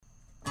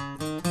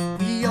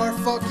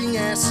fucking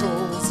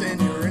assholes, and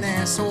you're an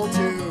asshole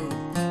too.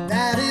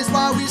 That is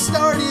why we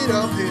started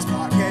up this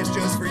podcast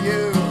just for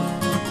you.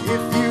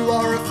 If you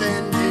are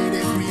offended,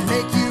 if we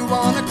make you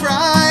wanna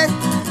cry,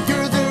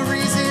 you're the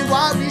reason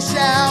why we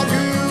shout,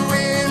 who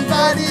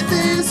invited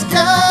this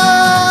guy?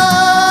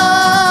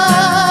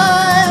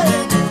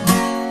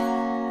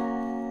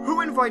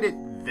 Who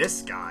invited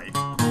this guy?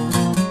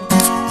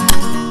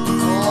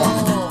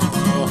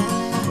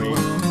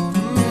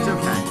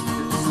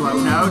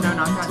 No,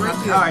 not that.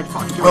 Alright,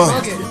 fuck.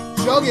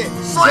 Chug it.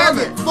 Slam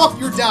it. Fuck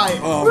your diet.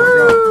 Oh my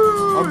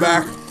god. I'm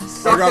back.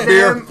 I got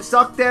beer.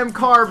 Suck them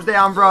carbs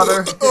down,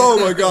 brother. Oh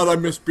my god, I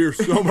miss beer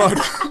so much.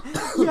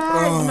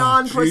 Yeah,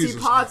 non-pussy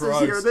Jesus Potts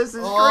Christ. is here. This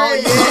is Oh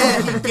great.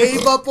 yeah, he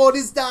gave up on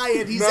his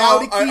diet. He's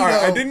out of keto.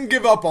 I didn't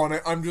give up on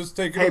it. I'm just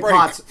taking Hey, a break.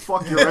 Potts,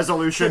 fuck your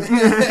resolution.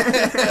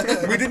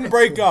 We didn't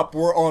break up.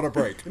 We're on a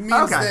break. It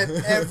means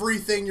that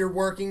everything you're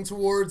working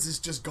towards is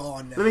just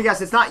gone now. Let me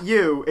guess, it's not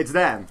you, it's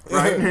them,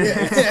 right?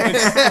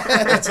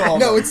 It's all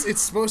No, it's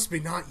supposed to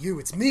be not you.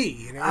 It's me.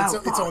 You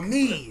know, it's on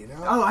me. You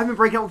know. Oh, I've been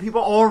breaking up with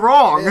people all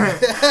wrong. Look,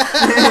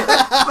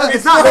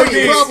 it's not No,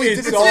 me. you probably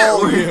it's did it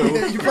all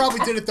you. You probably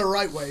did it the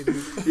right way, dude.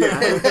 Yeah,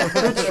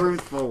 the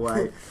truthful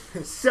way.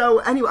 So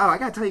anyway, I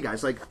gotta tell you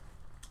guys, like,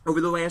 over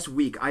the last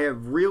week, I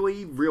have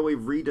really, really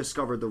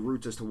rediscovered the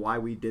roots as to why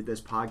we did this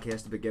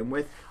podcast to begin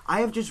with.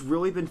 I have just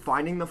really been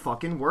finding the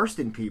fucking worst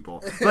in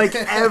people. Like,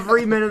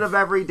 every minute of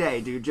every day,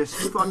 dude. Just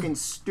fucking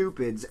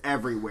stupids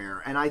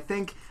everywhere. And I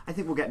think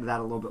we'll get into that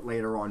a little bit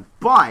later on.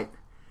 But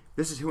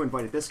this is Who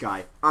Invited This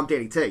Guy. I'm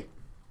Danny T.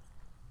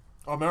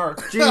 I'm Eric.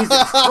 Jesus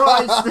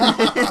Christ.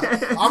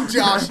 I'm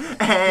Josh.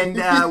 And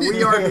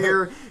we are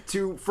here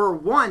to, for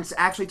once,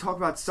 actually talk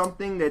about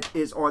something that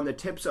is on the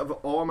tips of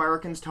all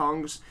Americans'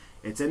 tongues.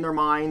 It's in their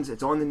minds.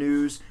 It's on the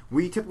news.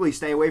 We typically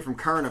stay away from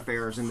current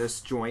affairs in this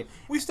joint.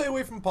 We stay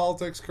away from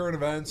politics, current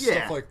events,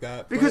 stuff like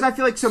that. Because I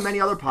feel like so many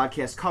other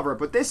podcasts cover it,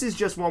 but this is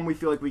just one we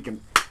feel like we can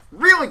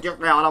really get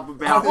riled up I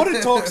about. want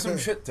to talk some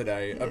shit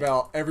today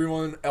about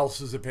everyone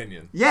else's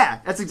opinion.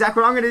 Yeah, that's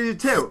exactly what I'm going to do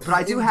too. But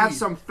I do have Indeed.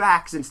 some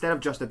facts instead of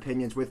just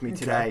opinions with me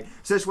today.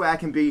 So this way I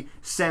can be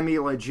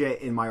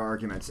semi-legit in my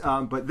arguments.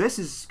 But this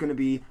is going to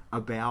be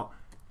about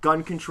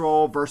gun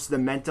control versus the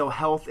mental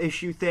health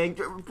issue thing.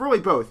 Really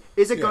both.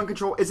 Is it gun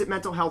control? Is it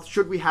mental health?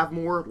 Should we have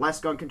more,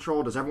 less gun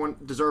control? Does everyone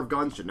deserve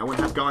guns? Should no one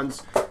have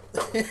guns?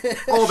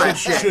 All that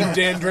shit. Should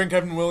Dan drink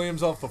Evan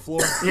Williams off the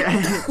floor?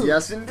 Yeah.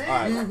 Yes, indeed.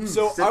 All right.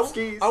 So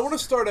Sipskis. I want to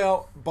start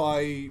out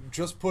by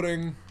just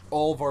putting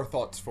all of our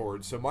thoughts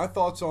forward. So my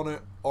thoughts on it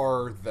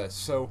are this.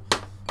 So,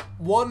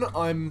 one,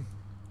 I'm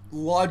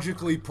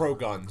logically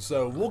pro-gun.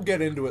 So we'll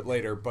get into it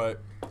later,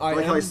 but I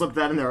like how I slipped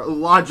that in there.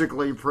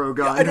 Logically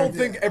pro-gun. I don't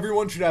think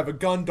everyone should have a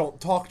gun.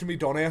 Don't talk to me.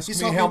 Don't ask He's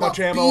me talking how about much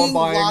ammo I'm being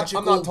buying. I'm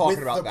logical not talking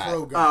with about the that.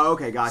 pro-gun. Oh,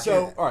 okay, gotcha.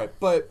 So, all right,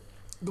 but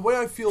the way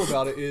I feel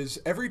about it is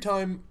every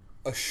time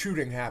a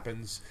shooting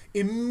happens,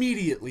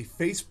 immediately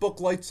Facebook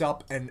lights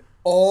up and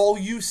all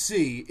you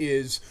see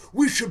is,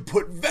 we should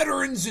put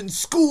veterans in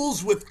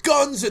schools with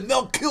guns and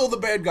they'll kill the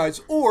bad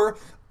guys. Or,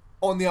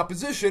 on the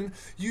opposition,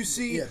 you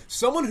see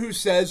someone who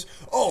says,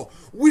 oh,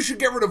 we should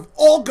get rid of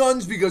all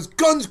guns because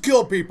guns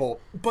kill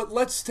people. But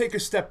let's take a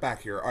step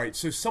back here. All right,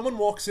 so someone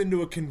walks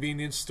into a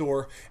convenience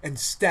store and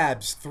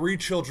stabs 3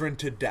 children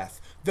to death.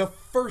 The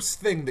first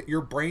thing that your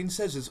brain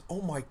says is,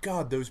 oh my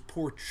God, those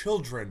poor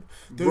children,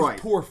 those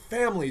poor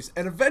families.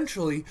 And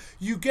eventually,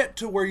 you get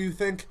to where you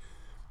think,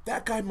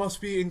 that guy must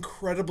be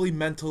incredibly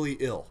mentally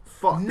ill.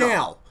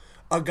 Now,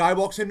 a guy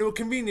walks into a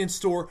convenience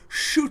store,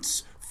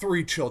 shoots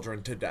 3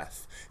 children to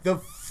death. The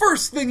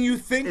first thing you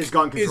think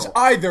is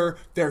either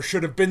there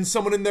should have been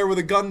someone in there with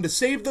a gun to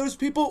save those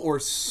people, or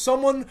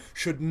someone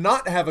should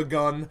not have a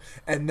gun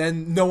and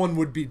then no one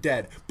would be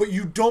dead. But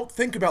you don't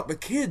think about the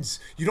kids.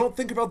 You don't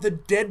think about the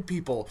dead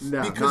people.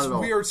 No, because not at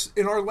all. we are,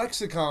 in our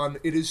lexicon,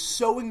 it is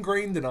so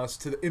ingrained in us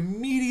to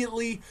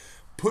immediately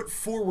put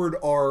forward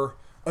our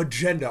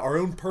agenda, our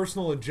own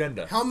personal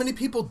agenda. How many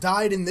people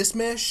died in this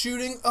mass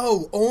shooting?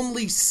 Oh,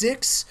 only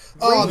 6?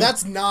 Oh,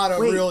 that's not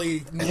a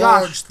really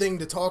large thing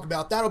to talk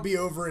about. That'll be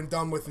over and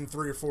done with in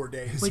 3 or 4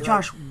 days. Wait,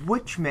 Josh,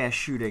 which mass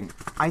shooting?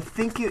 I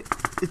think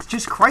it's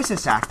just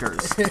crisis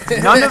actors.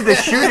 None of the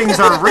shootings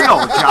are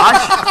real,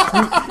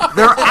 Josh.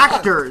 They're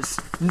actors.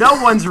 No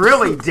one's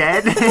really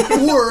dead.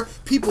 Or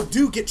people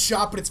do get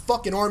shot, but it's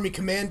fucking army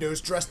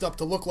commandos dressed up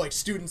to look like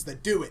students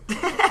that do it.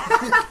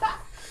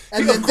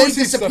 And then they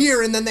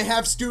disappear, and then they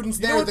have students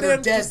there that are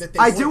dead. That they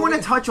I do want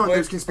to touch on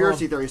those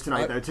conspiracy theories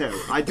tonight, though, too.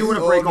 I do want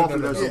to break off of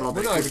those a little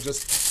bit. We're not even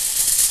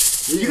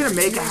just... Are you going to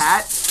make a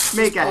hat?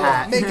 Make a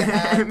hat. Make a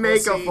hat.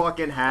 Make a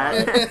fucking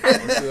hat.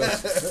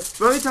 But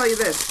let me tell you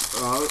this.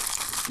 Oh,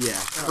 yeah.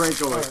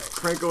 Crinkle it.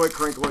 Crinkle it,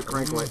 crinkle it,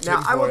 crinkle it.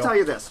 Now, I will tell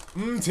you this.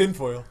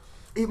 Tinfoil.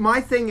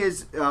 My thing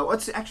is,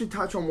 let's actually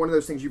touch on one of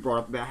those things you brought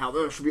up about how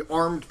there should be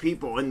armed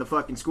people in the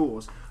fucking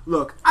schools.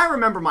 Look, I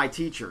remember my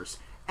teachers.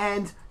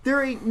 And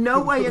there ain't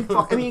no way in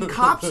I mean,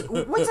 cops,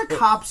 what's a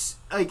cop's,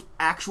 like,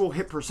 actual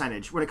hit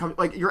percentage when it comes,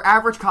 like, your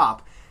average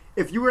cop,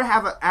 if you were to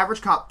have an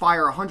average cop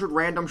fire 100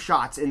 random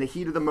shots in the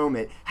heat of the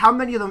moment, how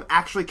many of them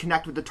actually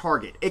connect with the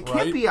target? It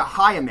can't Right. be a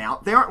high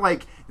amount. They aren't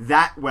like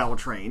that well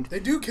trained. They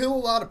do kill a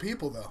lot of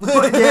people, though.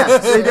 But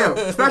yes, they do.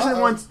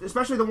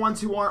 Especially the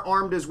ones who aren't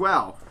armed as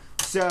well.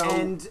 So,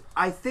 and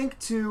I think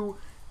to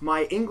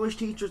my English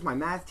teachers, my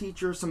math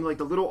teachers, some of like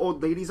the little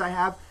old ladies I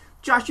have.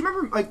 Josh, you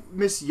remember like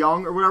Miss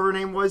Young or whatever her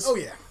name was? Oh,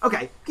 yeah.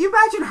 Okay, can you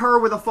imagine her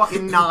with a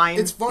fucking 9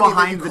 It's funny that you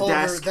behind the called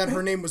her desk? that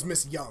her name was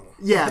Miss Young.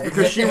 Yeah,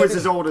 because she was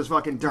as old as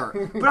fucking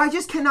dirt. But I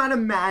just cannot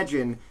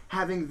imagine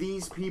having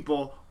these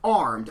people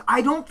armed.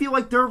 I don't feel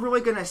like they're really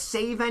gonna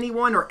save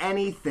anyone or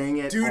anything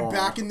at all. Dude,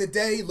 back in the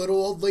day, little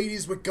old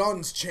ladies with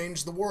guns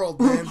changed the world,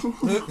 man.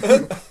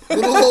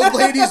 Little old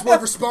ladies were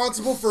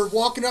responsible for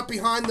walking up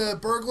behind the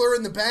burglar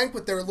in the bank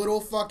with their little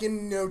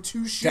fucking,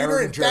 2-shooter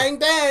and Derringer.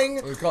 bang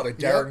bang. We call it a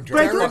Derringer. But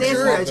I do Derringer. think,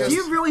 Derringer. guys, do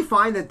you really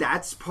find that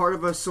that's part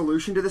of a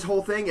solution to this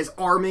whole thing? Is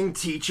arming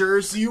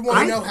teachers? Do you want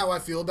to know how I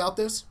feel about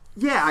this?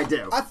 Yeah, I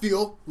do. I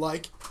feel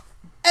like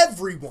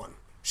everyone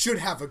should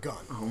have a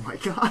gun. Oh my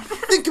god.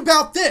 Think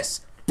about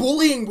this.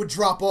 Bullying would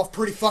drop off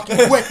pretty fucking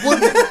quick,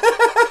 wouldn't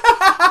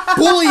it?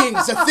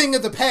 Bullying's a thing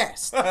of the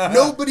past.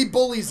 Nobody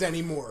bullies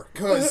anymore.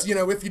 Because,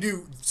 if you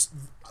do,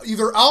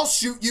 either I'll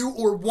shoot you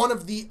or one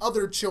of the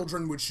other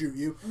children would shoot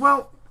you.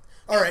 Well,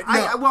 All right, no.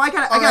 I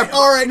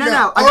gotta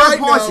no.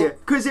 pause you.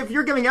 Because if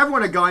you're giving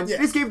everyone a gun, Yeah.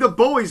 you just gave the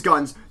bullies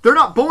guns. They're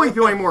not bullying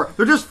people anymore.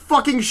 They're just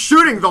fucking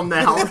shooting them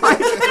now. Like,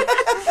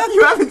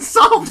 you haven't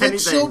solved The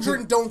anything.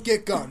 children don't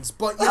get guns,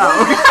 but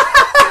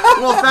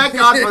Well, thank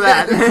God for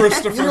that.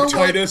 Christopher You know what?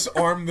 Titus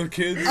arm the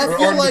kids I or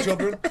feel arm like the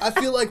children. I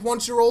feel like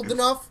once you're old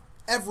enough,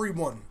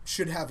 everyone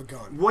should have a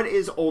gun. What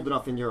is old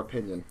enough in your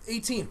opinion?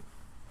 18.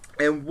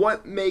 And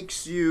what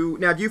makes you...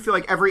 Now, do you feel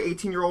like every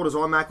 18-year-old is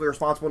automatically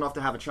responsible enough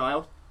to have a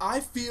child? I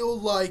feel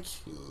like,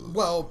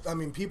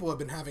 people have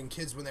been having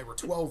kids when they were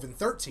 12 and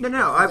 13.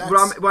 No.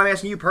 But I'm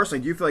asking you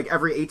personally, do you feel like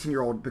every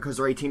 18-year-old, because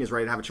they're 18, is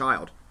ready to have a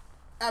child?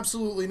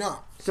 Absolutely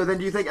not. So then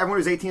do you think everyone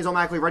who's 18 is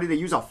automatically ready to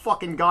use a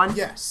fucking gun?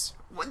 Yes.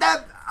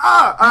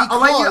 I'll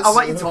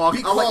let you talk.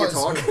 I'll let you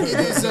talk.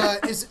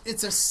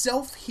 It's a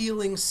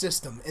self-healing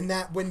system in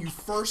that when you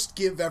first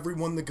give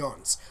everyone the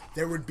guns,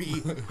 there would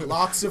be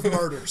lots of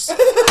murders. There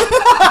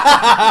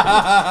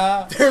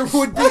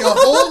would be a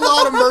whole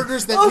lot of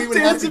murders that we would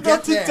have to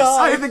get past.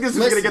 I didn't think this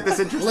was going to get this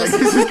interesting.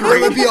 Listen, This is there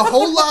great. would be a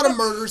whole lot of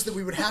murders that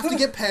we would have to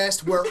get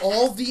past where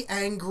all the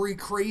angry,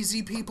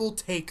 crazy people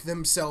take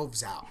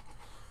themselves out.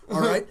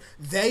 All right?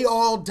 They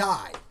all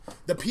die.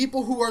 The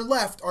people who are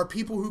left are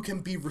people who can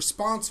be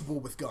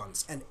responsible with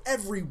guns, and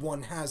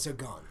everyone has a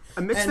gun.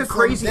 Amidst And the from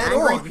crazy, then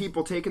angry on,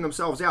 people taking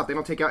themselves out, they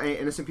don't take out any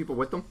innocent people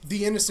with them?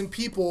 the innocent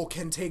people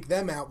can take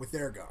them out with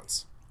their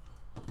guns.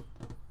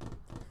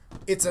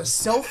 It's a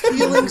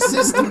self-healing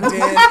system, Dan,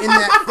 in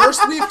that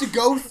first we have to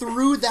go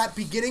through that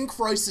beginning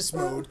crisis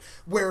mode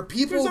where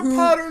people There's a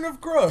pattern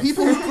of growth.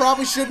 People who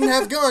probably shouldn't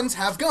have guns,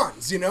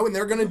 and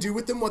they're going to do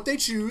with them what they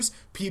choose.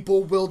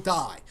 People will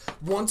die.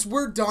 Once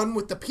we're done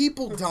with the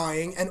people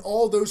dying and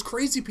all those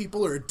crazy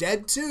people are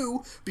dead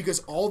too, because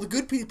all the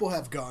good people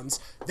have guns,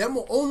 then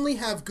we'll only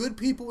have good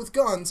people with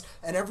guns,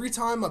 and every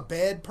time a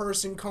bad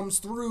person comes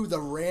through, the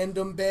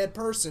random bad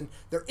person,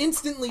 they're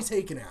instantly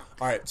taken out.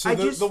 All right, so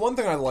the one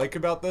thing I like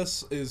about this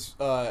is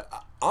I'm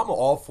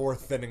all for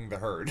thinning the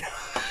herd.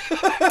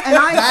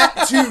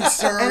 That too,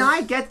 sir. And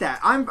I get that.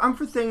 I'm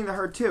for thinning the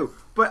herd too.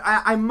 But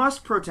I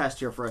must protest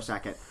here for a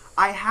second.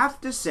 I have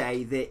to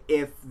say that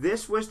if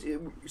this was...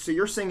 So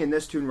you're singing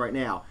this tune right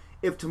now.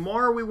 If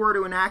tomorrow we were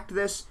to enact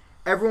this,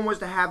 everyone was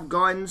to have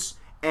guns,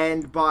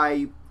 and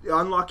by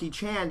unlucky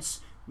chance,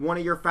 one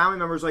of your family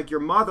members, like your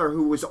mother,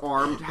 who was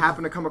armed,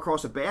 happened to come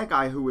across a bad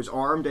guy who was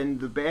armed,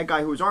 and the bad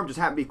guy who was armed just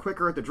happened to be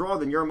quicker at the draw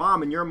than your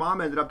mom, and your mom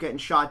ended up getting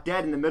shot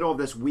dead in the middle of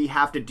this, we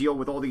have to deal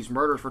with all these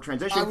murders for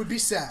transition. I would be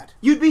sad.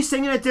 You'd be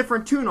singing a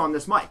different tune on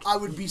this mic. I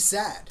would be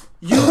sad.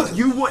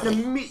 You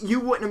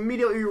wouldn't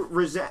immediately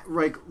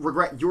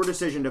regret your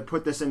decision to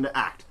put this into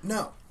act.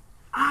 No.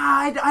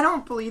 I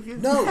don't believe you.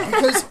 No,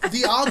 because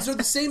the odds are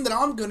the same that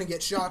I'm going to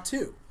get shot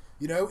too.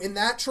 In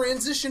that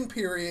transition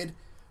period,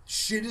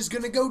 shit is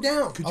going to go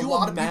down. A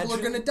lot of people are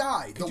going to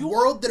die. The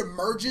world that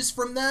emerges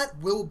from that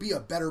will be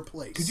a better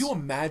place. Could you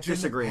imagine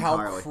Disagree how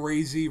entirely.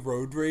 crazy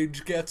road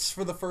rage gets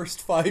for the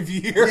first 5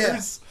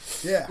 years?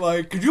 Yeah.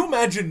 Like, could you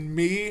imagine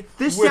me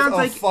This with sounds a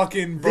like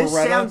fucking Beretta This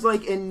sounds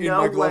like in my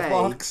no glove way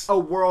box? a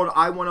world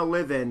I want to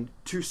live in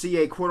to see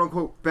a quote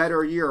unquote better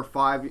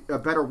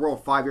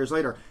world 5 years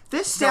later.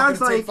 This It's not sounds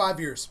going to like take 5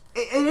 years.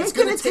 It ain't It's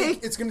gonna going to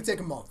take. It's going to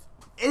take a month.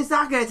 It's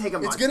not gonna take a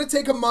month. It's going to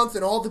take a month,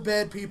 and all the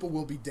bad people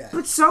will be dead.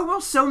 But so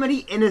will so many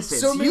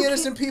innocents. So many You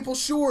innocent people,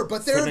 sure,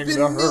 but there have Thinning been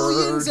the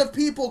millions herd. of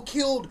people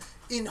killed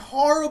in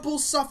horrible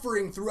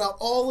suffering throughout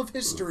all of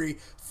history.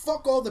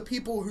 Fuck all the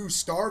people who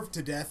starved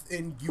to death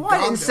in Uganda. Well,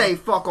 I didn't say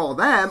fuck all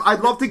them.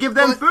 I'd love to give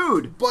them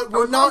food. But I we're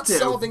would not love to.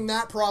 solving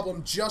that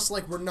problem just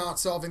like we're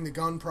not solving the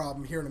gun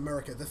problem here in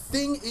America. The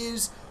thing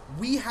is,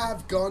 we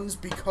have guns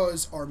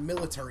because our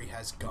military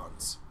has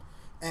guns.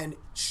 And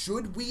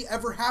should we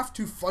ever have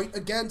to fight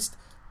against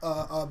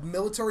a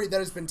military that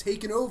has been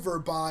taken over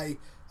by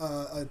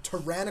a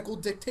tyrannical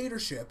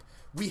dictatorship,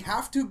 we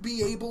have to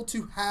be able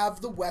to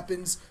have the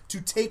weapons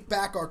to take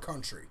back our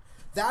country.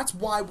 That's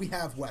why we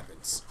have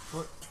weapons.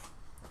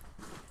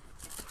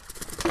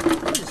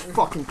 This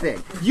fucking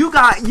thing.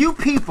 You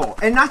people,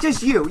 and not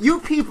just you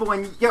people,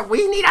 and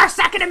we need our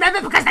Second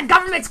Amendment because the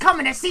government's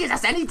coming to seize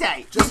us any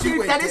day. Just Dude,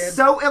 wait, that Dan. is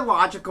so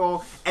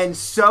illogical and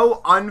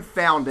so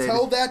unfounded.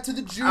 Tell that to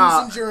the Jews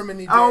in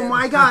Germany, Dan. Oh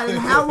my God! And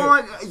how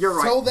long? You're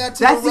right. Tell that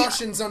to That's the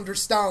Russians under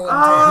Stalin,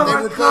 Oh Dan. They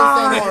my were both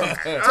God. unarmed.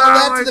 Tell Oh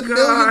that to my the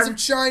millions God. of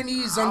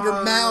Chinese under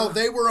Mao.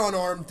 They were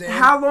unarmed, Dan.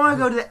 How long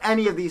ago did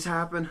any of these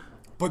happen?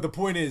 But the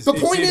point is, The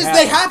point is,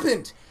 they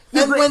happened.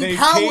 And but when They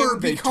power came,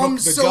 they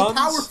becomes took the so guns.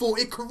 powerful,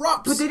 it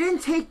corrupts. But they didn't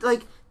take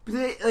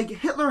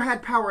Hitler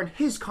had power in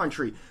his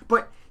country,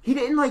 but he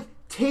didn't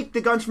take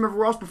the guns from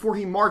everywhere else before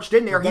he marched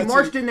in there. He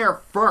marched in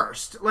there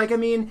first. But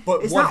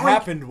it's what not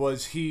happened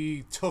was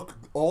he took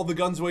all the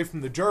guns away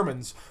from the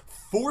Germans,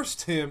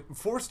 forced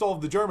all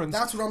of the Germans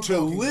That's what I'm to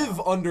talking live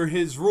about. under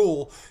his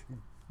rule,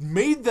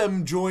 made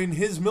them join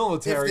his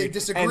military, If they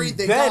disagreed, and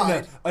they then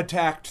died.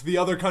 attacked the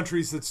other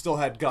countries that still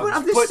had guns. But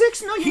of the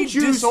 6 million he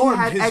Jews he disarmed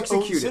had his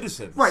executed, own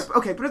citizens. right?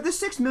 Okay, but of the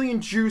 6 million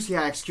Jews he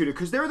had executed,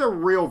 because they're the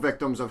real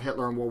victims of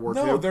Hitler in World War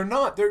II. No, they're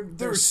not.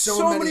 There's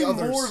so many many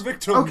others. more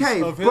victims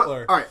Okay, of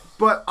Hitler. all right,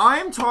 but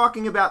I'm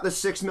talking about the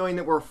 6 million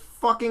that were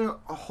fucking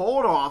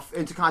hauled off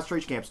into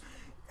concentration camps.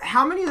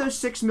 How many of those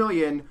 6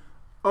 million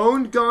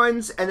owned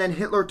guns and then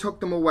Hitler took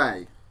them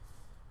away?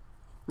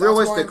 That's why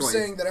Realistically, I'm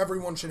saying that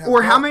everyone should have or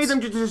guns. how many of them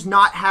did just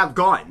not have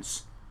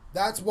guns?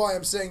 That's why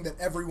I'm saying that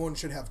everyone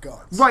should have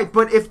guns. Right,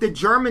 but if the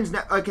Germans...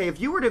 if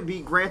you were to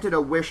be granted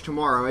a wish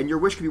tomorrow, and your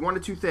wish could be one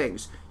of two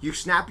things. You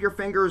snap your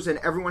fingers and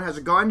everyone has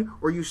a gun,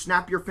 or you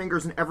snap your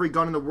fingers and every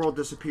gun in the world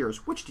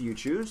disappears. Which do you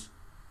choose?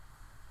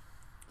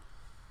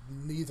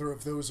 Neither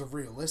of those are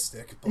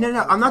realistic. But No, I would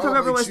I'm not talking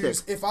about probably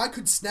realistic. choose- if I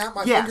could snap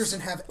my Yes. fingers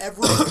and have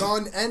every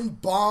gun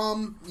and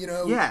bomb,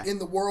 Yeah. in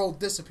the world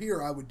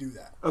disappear, I would do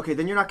that. Okay,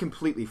 then you're not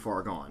completely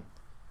far gone.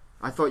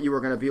 I thought you were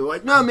going to be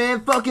like, no,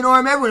 man, fucking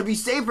arm everyone. It'd be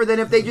safer than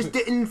if they just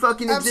didn't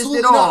fucking exist Absolutely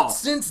at all. not.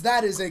 Since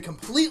that is a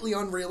completely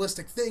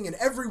unrealistic thing and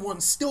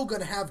everyone's still going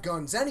to have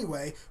guns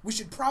anyway, we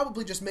should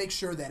probably just make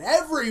sure that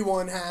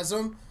everyone has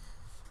them.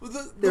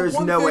 There's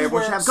one no thing way everyone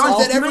where- should have So guns.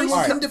 that Too many-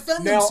 everyone can Alright,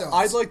 defend now, themselves.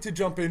 I'd like to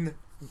jump in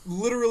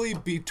literally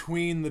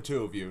between the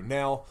two of you.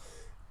 Now,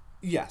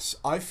 yes,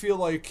 I feel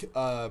like...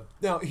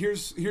 now,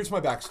 here's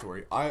my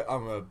backstory.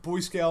 I'm a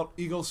Boy Scout,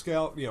 Eagle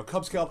Scout,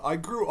 Cub Scout. I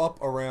grew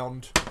up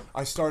around...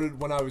 I started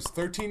when I was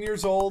 13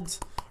 years old.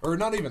 Or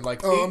not even,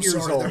 8 I'm years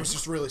sorry, old. that was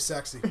just really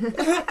sexy.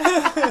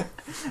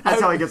 That's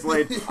how he gets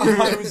laid.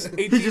 I was 18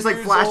 He just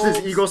years flashed his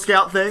old. Eagle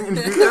Scout thing. And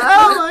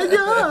oh my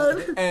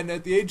god! And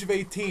at the age of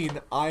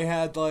 18, I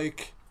had, I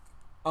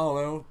don't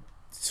know,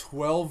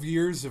 12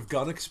 years of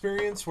gun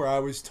experience where I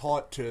was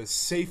taught to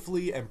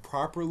safely and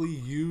properly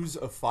use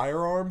a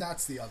firearm.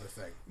 That's the other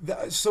thing.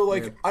 So, I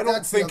don't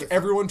That's the think other thing.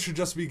 everyone should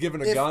just be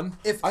given a gun.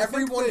 if I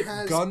everyone think that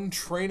has- gun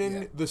training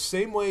Yeah. the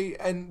same way,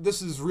 and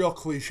this is real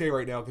cliche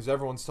right now because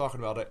everyone's talking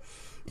about it.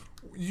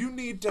 You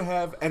need to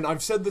have, and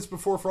I've said this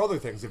before for other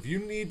things, if you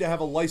need to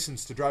have a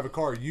license to drive a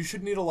car, you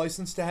should need a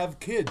license to have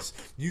kids.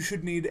 You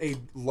should need a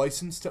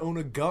license to own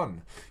a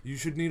gun. You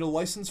should need a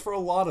license for a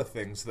lot of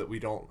things that we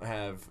don't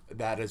have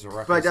that as a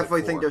requisite But I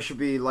definitely for. think there should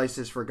be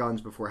licenses for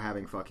guns before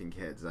having fucking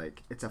kids.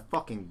 It's a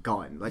fucking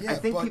gun. I Yeah,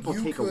 think but people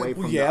you take could- away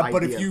from Well, the yeah, idea.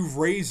 but if you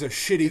raise a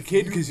shitty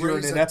kid because you you're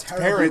an raise a inept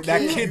terrible parent, that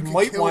kid, you kid could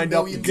might kill wind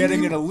up millions of getting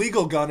an people.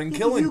 illegal gun and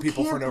killing you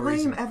people for can't no blame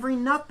reason. every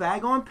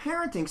nutbag on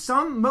parenting.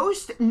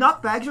 Most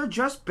nutbags are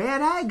just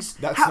bad eggs.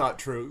 That's How- not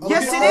true.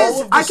 Yes, Look it at is.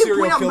 all of the I can serial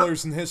point out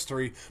killers in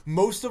history.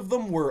 Most of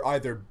them were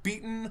either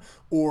beaten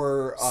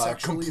or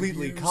Sexually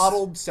completely abused.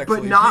 coddled, sexually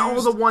But not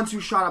abused. all the ones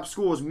who shot up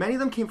schools. Many of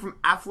them came from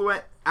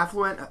affluent,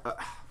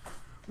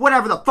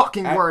 whatever the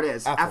fucking word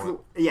is. Affluent.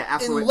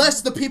 Affluent.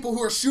 Unless the people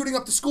who are shooting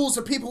up the schools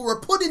are people who are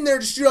put in there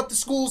to shoot up the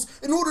schools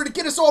in order to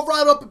get us all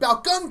riled up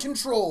about gun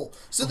control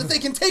so that they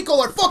can take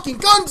all our fucking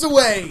guns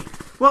away.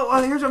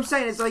 Well, here's what I'm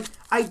saying. It's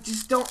I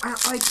just don't.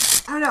 I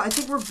don't know. I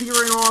think we're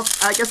veering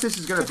off. I guess this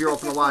is gonna veer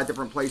off in a lot of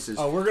different places.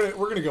 Oh, we're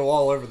gonna go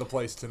all over the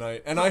place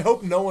tonight, and I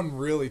hope no one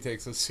really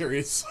takes us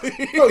seriously.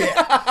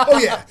 Oh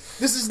yeah.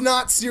 This is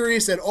not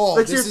serious at all.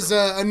 Let's This just- is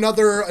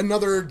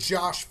another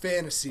Josh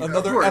fantasy.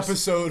 Another course.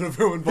 episode of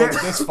Who Involved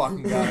This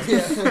Fucking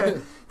Guy.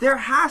 There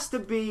has to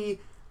be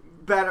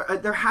better.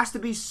 There has to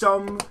be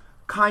some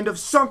kind of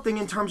something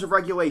in terms of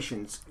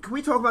regulations. Can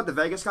we talk about the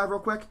Vegas guy real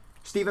quick?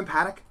 Stephen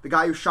Paddock, the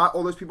guy who shot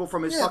all those people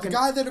from his Yeah, fucking... the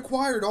guy that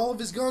acquired all of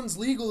his guns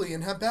legally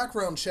and had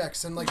background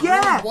checks and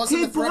Yeah, really wasn't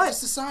he a threat bought- to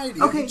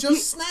society. Okay, he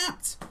just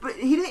snapped. But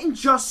he didn't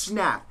just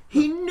snap.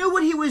 He knew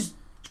what he was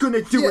going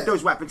to do with Yeah.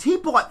 those weapons. He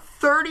bought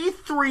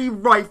 33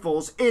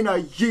 rifles in a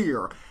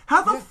year.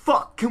 How the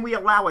fuck can we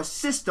allow a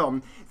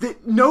system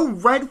that no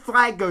red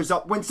flag goes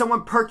up when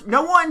someone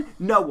no one.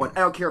 I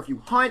don't care if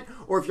you hunt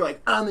or if you're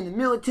like, I'm in the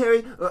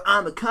military or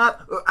I'm a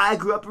cop or I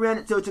grew up around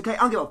it, so it's okay. I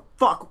don't give a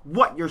fuck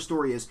what your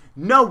story is.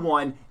 No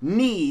one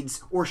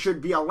needs or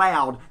should be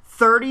allowed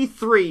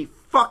 33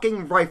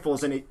 fucking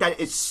rifles in it. That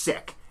is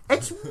sick.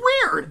 It's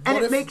weird, and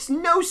What it if- makes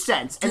no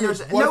sense. And Dude,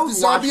 there's what no if the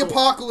zombie logical-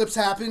 apocalypse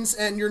happens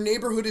and your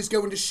neighborhood is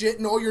going to shit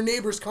and all your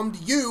neighbors come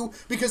to you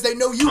because they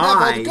know you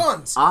have all the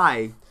guns?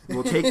 I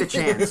will take the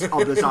chance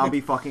of the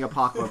zombie fucking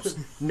apocalypse,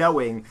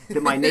 knowing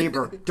that my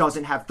neighbor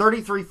doesn't have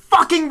 33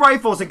 fucking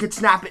rifles and could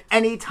snap at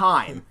any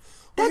time.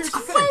 That's Here's the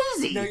thing.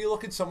 crazy. Now you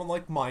look at someone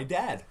like my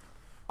dad.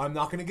 I'm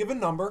not going to give a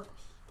number,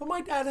 but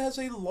my dad has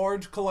a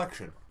large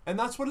collection. And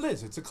that's what it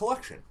is. It's a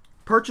collection.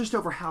 Purchased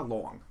over how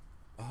long?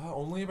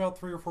 Only about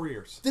 3 or 4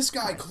 years. This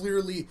guy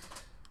clearly.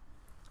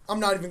 I'm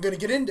not even going to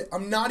get into.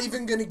 I'm not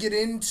even going to get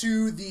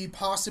into the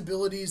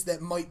possibilities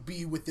that might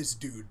be with this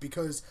dude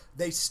because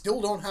they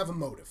still don't have a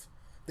motive.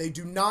 They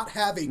do not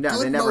have a No,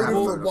 they good never have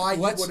motive a for motive. why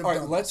he would have All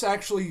done. let's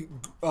actually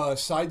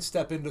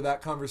sidestep into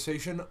that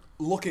conversation.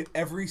 Look at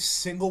every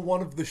single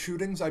one of the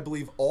shootings. I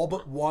believe all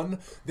but one,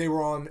 they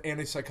were on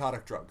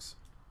antipsychotic drugs.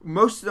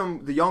 Most of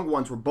them, the young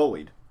ones, were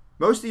bullied.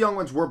 Most of the young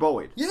ones were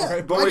bullied. Yeah, Okay,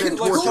 I bullied can and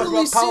tortured. totally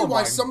Let's talk see about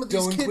why Columbine, some of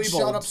these Dylan kids Klebold.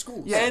 shut up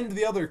schools. Yeah. And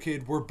the other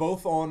kid were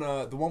both on.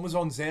 The one was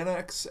on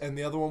Xanax, and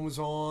the other one was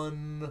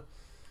on.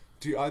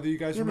 Do either of you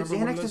guys Yeah, but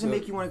remember? Xanax doesn't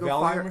make you want to go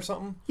Valium fire or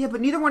something. Yeah,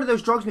 but neither one of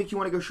those drugs make you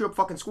want to go shoot up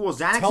fucking schools.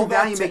 Xanax Tell and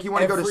that Valium to make you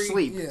want to go to every-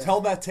 sleep. Yeah.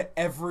 Tell that to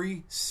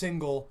every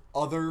single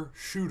other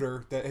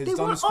shooter that has They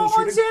done were a school all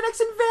on shooting.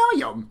 Xanax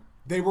and Valium.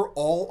 They were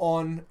all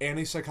on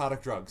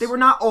antipsychotic drugs. They were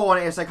not all on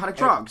antipsychotic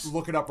drugs.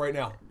 Look it up right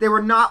now. They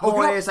were not Look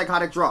all it on up.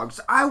 antipsychotic drugs.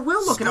 I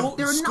will look it up.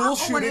 They're not all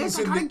on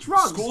antipsychotic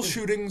drugs. School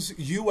shootings,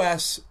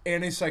 U.S.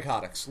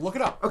 antipsychotics. Look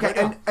it up. Okay, right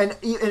now. and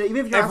even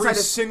if you're every outside of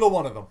single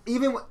one of them.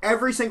 even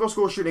every single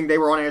school shooting, they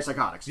were on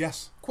antipsychotics.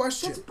 Yes.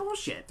 Question. That's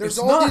bullshit. There's It's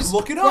all not. these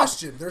Look it up.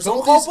 question. There's Don't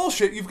all call these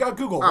bullshit. You've got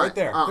Google All right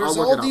there. right, There's I'll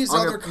look all it up. these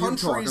I'm other gonna- you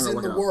talk, countries I'm in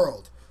gonna the look it up.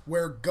 world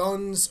where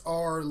guns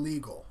are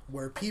legal,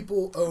 where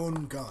people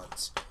own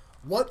guns.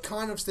 What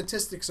kind of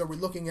statistics are we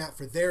looking at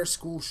for their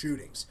school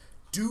shootings?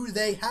 Do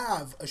they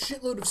have a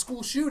shitload of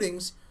school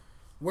shootings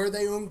where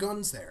they own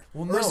guns there?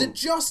 Well, Or is no. it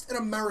just an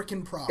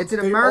American problem? It's an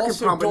They American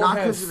also problem, but don't not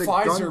have because of the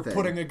Pfizer gun thing.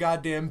 putting a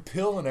goddamn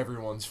pill in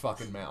everyone's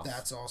fucking mouth.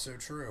 That's also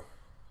true.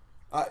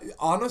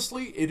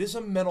 Honestly, it is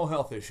a mental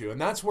health issue,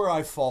 and that's where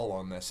I fall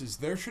on this. Is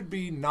there should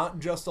be not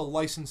just a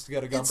license to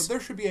get a gun, but there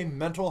should be a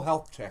mental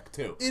health check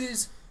too. It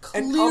is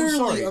And I'm clearly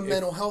sorry, a if-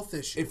 mental health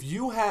issue. If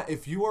you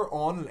are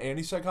on an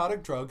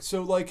antipsychotic drug,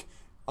 so like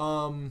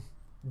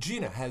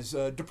Gina has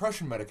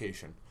depression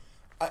medication.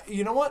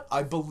 You know what?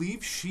 I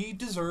believe she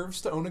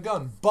deserves to own a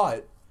gun,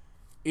 but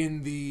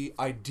in the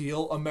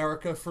ideal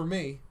America for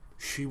me,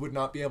 she would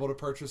not be able to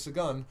purchase a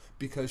gun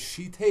because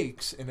she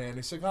takes an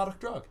antipsychotic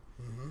drug.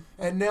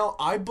 And now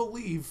I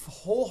believe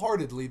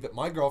wholeheartedly that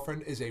my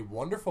girlfriend is a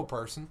wonderful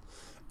person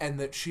and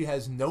that she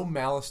has no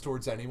malice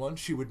towards anyone.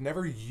 She would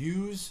never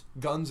use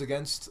guns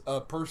against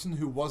a person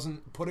who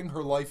wasn't putting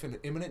her life in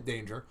imminent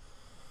danger.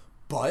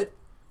 But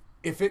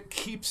if it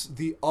keeps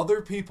the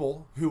other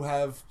people who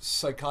have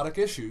psychotic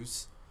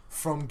issues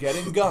from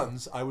getting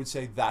guns, I would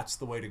say that's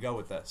the way to go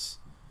with this.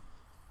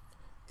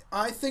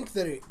 I think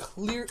that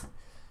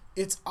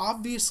it's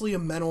obviously a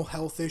mental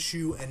health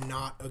issue and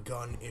not a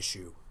gun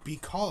issue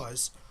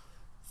because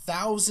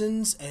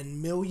thousands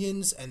and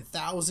millions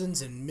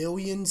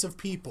of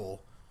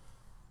people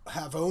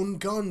have owned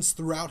guns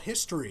throughout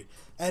history.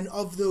 And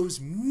of those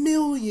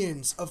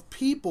millions of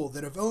people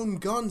that have owned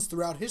guns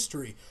throughout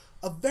history,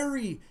 a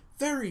very,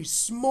 very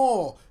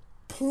small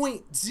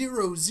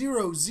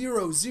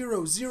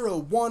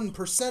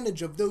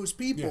 0.00001% of those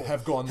people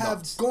have gone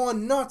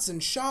nuts.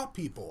 And shot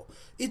people.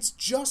 It's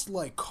just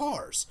like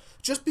cars.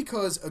 Just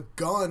because a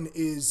gun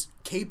is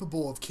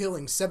capable of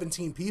killing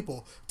 17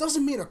 people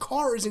doesn't mean a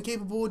car isn't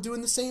capable of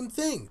doing the same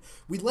thing.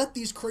 We let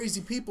these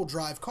crazy people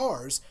drive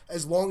cars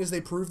as long as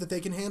they prove that they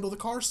can handle the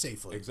car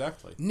safely.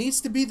 Exactly.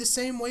 Needs to be the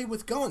same way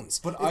with guns.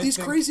 But if I these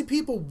think- crazy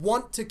people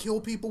want to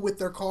kill people with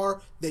their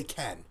car, they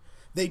can.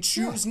 They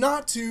choose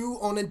not to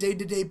on a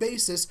day-to-day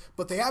basis,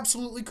 but they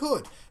absolutely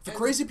could. If a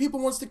crazy people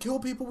wants to kill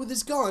people with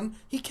his gun,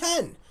 he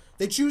can.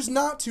 They choose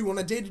not to on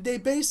a day-to-day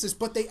basis,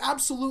 but they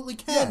absolutely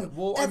can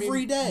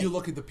every day. You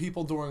look at the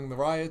people during the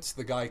riots.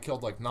 The guy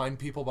killed like 9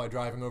 people by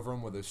driving over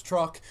them with his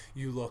truck.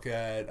 You look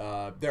at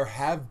there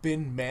have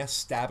been mass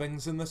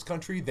stabbings in this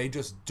country. They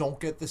just don't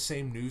get the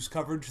same news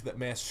coverage that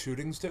mass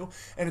shootings do,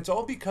 and it's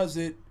all because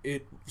it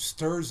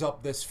stirs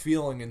up this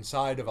feeling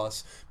inside of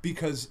us.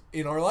 Because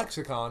in our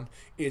lexicon,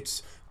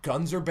 it's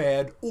guns are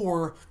bad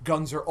or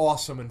guns are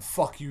awesome and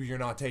fuck you, you're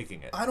not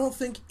taking it. I don't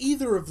think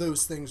either of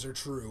those things are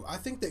true. I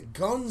think that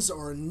guns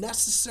are a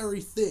necessary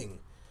thing.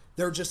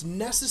 They're just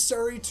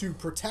necessary to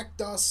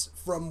protect us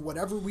from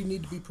whatever we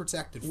need to be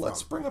protected from.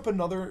 Let's bring up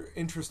another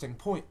interesting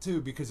point, too,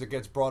 because it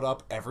gets brought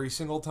up every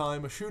single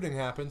time a shooting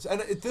happens.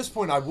 And at this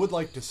point, I would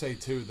like to say,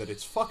 too, that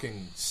it's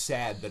fucking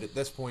sad that at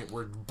this point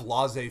we're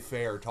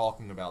blasé-faire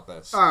talking about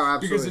this. Oh,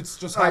 absolutely. Because it's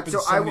just All right, happened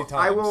so many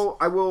times.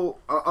 I'm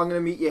going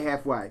to meet you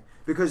halfway.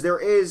 Because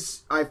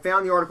I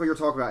found the article you're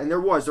talking about, and there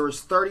was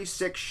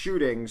 36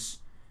 shootings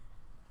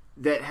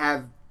that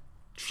have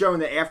shown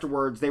that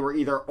afterwards they were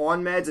either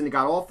on meds and they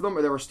got off of them,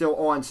 or they were still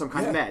on some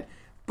kind of med.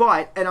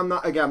 But, and I'm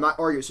not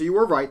arguing, so you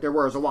were right, there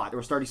was a lot, there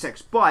was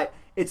 36. But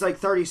it's like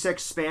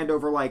 36 spanned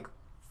over like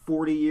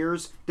 40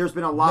 years. There's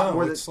been a lot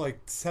more. It's like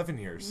 7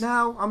 years.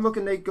 No, I'm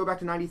looking. They go back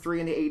to 93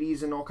 in the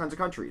 80s and all kinds of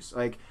countries.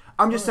 Like,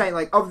 I'm just saying,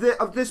 like, of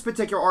this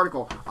particular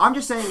article, I'm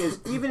just saying is,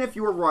 even if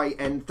you were right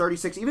and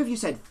 36, even if you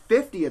said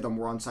 50 of them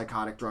were on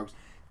psychotic drugs,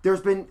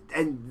 there's been,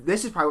 and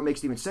this is probably what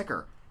makes it even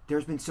sicker,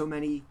 there's been so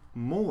many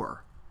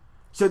more.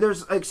 So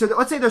there's, like, so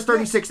let's say there's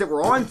 36 that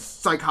were on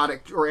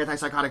psychotic or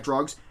antipsychotic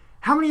drugs.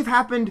 How many have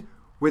happened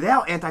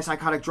without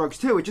antipsychotic drugs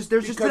too?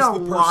 There's just been a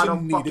lot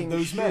of fucking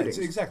those shootings.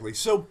 meds. Exactly.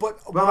 So, but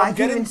Well, what I I'm can't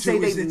getting even say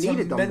to is they've it's a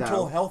needed them,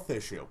 mental though. health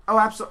issue. Oh,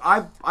 absolutely.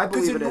 I Because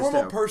believe a it is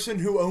normal too. person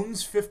who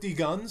owns 50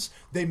 guns,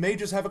 they may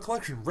just have a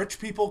collection. Rich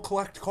people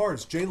collect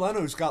cars. Jay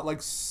Leno's got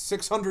like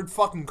 600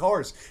 fucking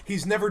cars.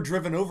 He's never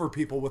driven over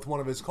people with one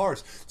of his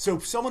cars. So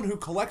someone who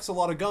collects a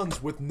lot of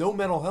guns with no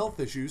mental health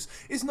issues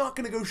is not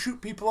going to go shoot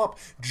people up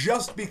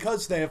just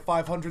because they have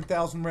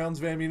 500,000 rounds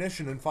of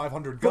ammunition and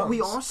 500 guns. But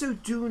we also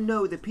do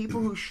know that people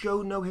who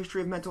show no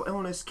history of mental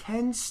illness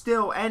can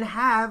still and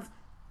have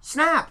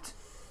snapped.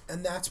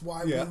 And that's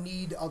why Yeah. we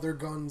need other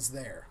guns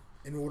there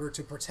in order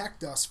to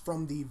protect us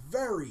from the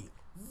very,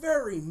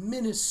 very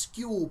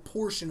minuscule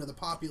portion of the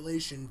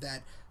population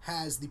that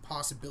has the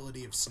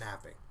possibility of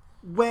snapping.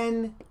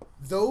 When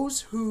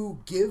Those who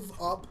give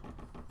up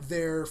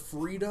their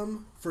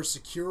freedom for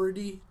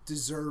security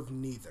deserve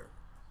neither.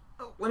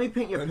 let me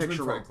paint you a Benjamin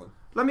picture. Franklin.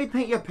 Let me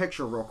paint you a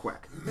picture real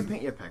quick. Let me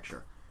paint you a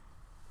picture.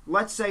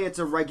 Let's say it's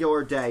a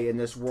regular day in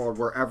this world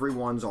where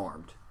everyone's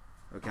armed.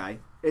 Okay?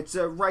 It's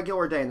a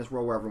regular day in this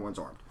world where everyone's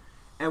armed.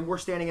 And we're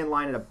standing in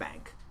line at a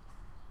bank.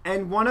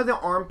 And one of the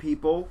armed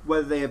people,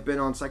 whether they have been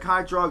on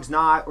psychotic drugs,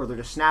 not, or they're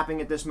just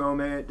snapping at this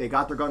moment, they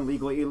got their gun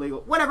legally,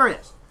 illegal, whatever it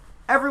is,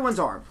 everyone's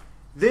armed.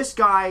 This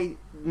guy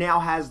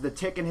now has the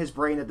tick in his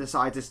brain that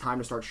decides it's time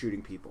to start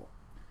shooting people.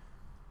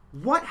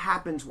 What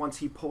happens once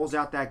he pulls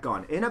out that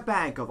gun in a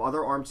bank of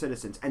other armed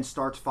citizens and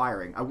starts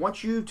firing? I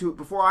want you to,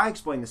 before I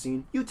explain the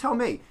scene, you tell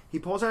me. He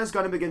pulls out his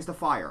gun and begins to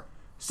fire.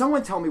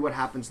 Someone tell me what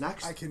happens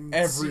next. I can see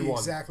Everyone,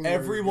 exactly where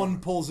you're everyone going.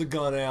 pulls a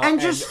gun out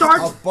And just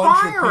starts a bunch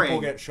firing. of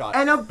people get shot,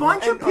 And a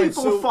bunch of all right,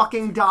 people so-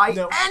 fucking die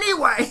no.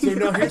 anyway. So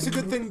now here's a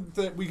good thing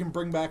that we can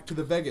bring back to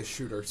the Vegas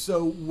shooter.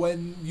 So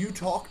when you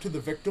talk to the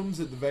victims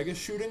at the Vegas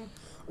shooting,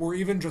 or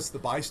even just the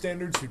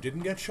bystanders who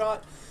didn't get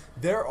shot,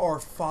 there are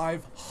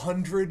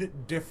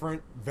 500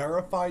 different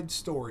verified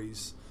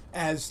stories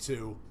as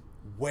to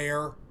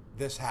where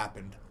this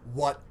happened,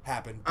 what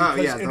happened. Oh,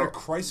 Because yeah, in a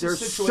crisis there's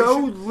situation, so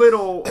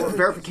little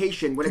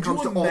verification when it could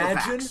comes you to all the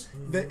imagine facts.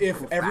 that if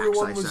Facts,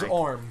 everyone I was say.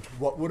 armed,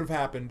 what would have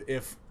happened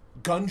if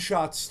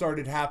gunshots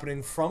started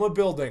happening from a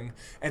building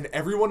and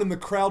everyone in the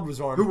crowd was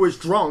armed? Who was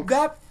drunk?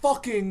 That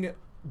fucking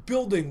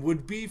building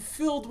would be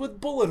filled with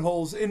bullet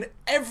holes in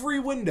every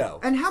window.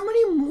 And how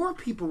many more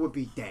people would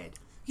be dead?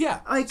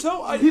 Yeah, Like,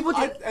 so people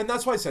and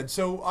that's why I said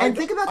so. And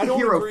think about I the don't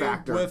hero agree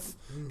factor. with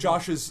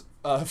Josh's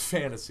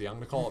fantasy. I'm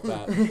going to call it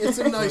that. It's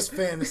a nice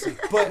fantasy.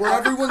 But- where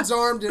everyone's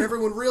armed and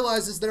everyone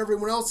realizes that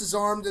everyone else is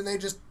armed and they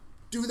just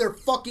do their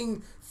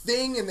fucking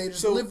thing and they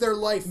just live their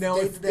life Now,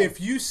 day to day. if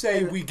you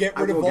say we get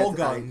I rid of will get all to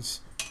that.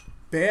 guns,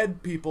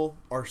 bad people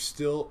are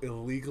still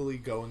illegally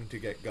going to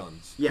get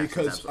guns. Yes,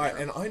 because that's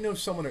absolutely and I know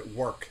someone at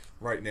work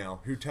right now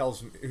who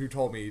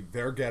told me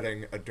they're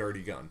getting a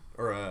dirty gun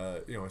or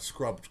a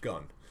scrubbed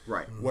gun.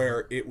 Right.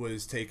 Where it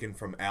was taken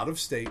from out of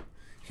state.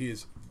 He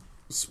is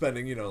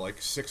spending like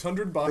 $600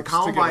 The to get a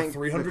Columbine,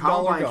 $300 the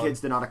Columbine gun. kids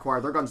did not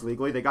acquire their guns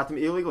legally. They got them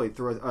illegally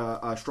through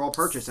a straw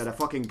purchase at a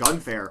fucking gun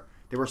fair.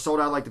 They were sold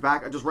out like the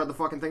back. I just read the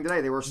fucking thing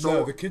today. They were sold.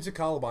 No, the kids at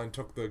Columbine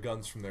took the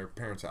guns from their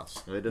parents'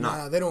 house. They did not.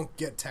 Nah, they don't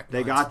get tech.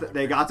 They got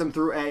them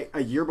through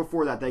a year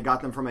before that. They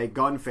got them from a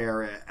gun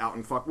fair out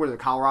in what is it,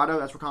 Colorado?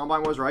 That's where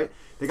Columbine was, right?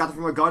 They got them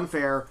from a gun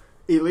fair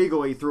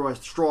illegally through a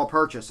straw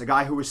purchase. A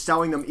guy who was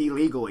selling them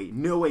illegally,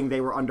 knowing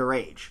they were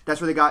underage. That's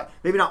where they got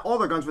maybe not all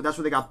their guns, but that's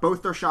where they got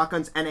both their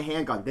shotguns and a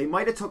handgun. They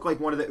might have took like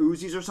one of the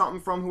Uzis or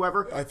something from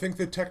whoever. I think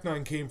the Tech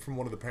 9 came from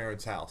one of the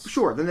parents' house.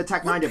 Sure, then the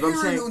Tech 9 What did. But I'm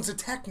parent saying, owns a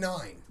Tech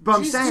 9? But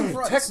I'm Jesus saying-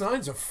 Christ. Tech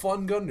 9's a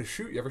fun gun to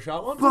shoot. You ever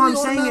shot one? Well, I'm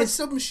Fully saying automatic is-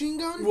 submachine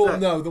gun? Well,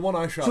 no, the one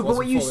I shot so, but wasn't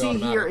what you fully see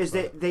here automatic, is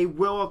but- that they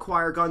will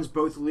acquire guns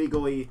both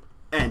legally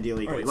and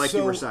illegally, All right, like so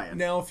you were saying.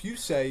 Now, if you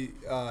say,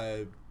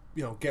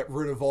 get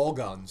rid of all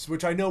guns,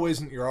 which I know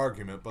isn't your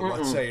argument, but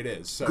let's say it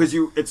is. So Because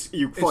you it's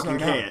fucking not can't.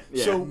 happening.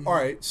 Yeah. So, all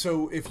right,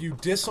 so if you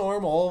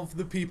disarm all of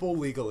the people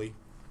legally,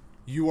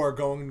 you are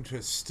going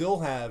to still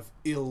have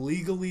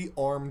illegally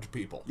armed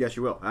people. Yes,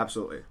 you will.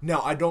 Absolutely.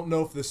 Now, I don't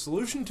know if the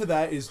solution to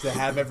that is to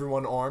have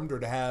everyone armed or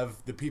to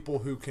have the people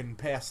who can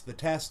pass the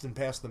test and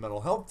pass the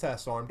mental health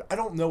test armed. I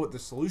don't know what the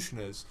solution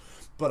is,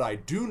 but I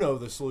do know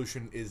the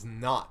solution is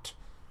not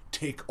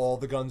take all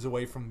the guns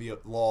away from the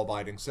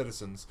law-abiding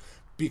citizens,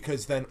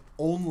 because then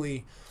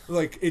only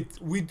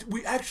we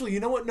actually, you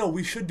know what? No,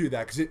 we should do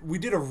that because we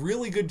did a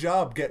really good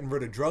job getting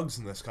rid of drugs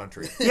in this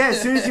country. Yeah,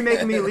 as soon as you make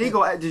them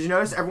illegal, did you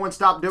notice everyone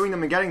stopped doing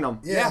them and getting them?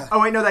 Yeah. Oh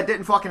wait, no, that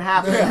didn't fucking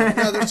happen.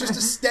 No, there's just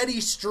a steady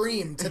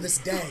stream to this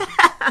day.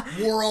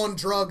 War on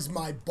drugs,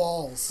 my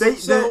balls.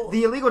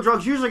 The illegal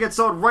drugs usually get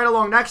sold right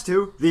along next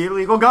to the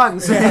illegal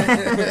guns.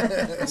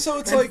 So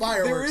it's And like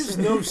fireworks. there is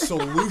no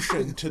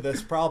solution to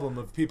this problem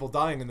of people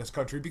dying in this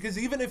country, because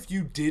even if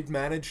you did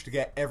manage to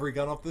get every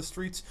gun off the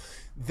streets,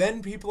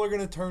 then people are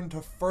going to turn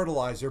to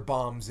fertilizer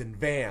bombs in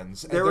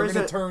vans. And they're going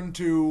to turn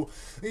to,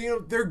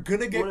 they're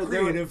going to get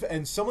creative,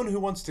 and someone who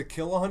wants to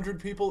kill 100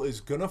 people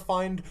is going to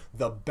find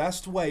the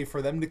best way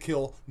for them to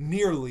kill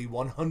nearly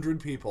 100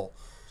 people.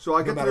 So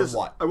I no matter this.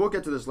 what. I will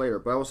get to this later,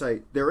 but I will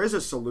say there is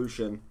a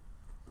solution.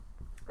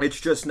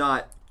 It's just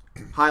not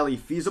highly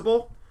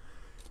feasible.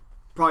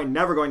 Probably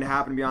never going to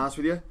happen, to be honest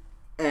with you.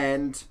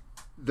 And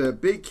the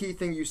big key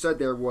thing you said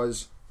there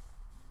was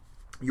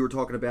you were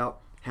talking about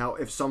how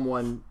if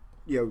someone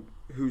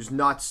who's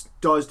nuts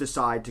does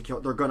decide to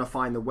kill, they're going to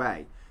find the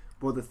way.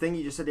 Well, the thing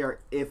you just said there,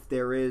 if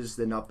there is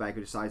the nutbag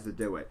who decides to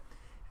do it.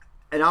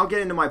 And I'll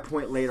get into my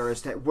point later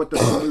as to what the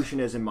solution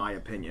is, in my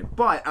opinion.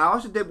 But I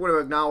also did want to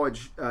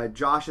acknowledge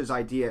Josh's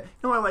idea.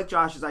 I like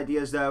Josh's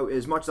ideas, though,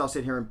 as much as I'll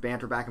sit here and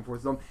banter back and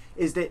forth with him,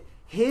 is that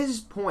his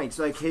points,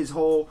 like his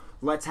whole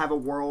let's have a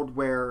world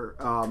where,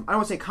 I don't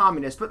want to say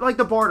communist, but like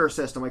the barter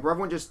system, like where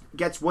everyone just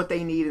gets what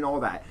they need and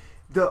all that.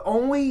 The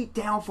only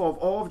downfall of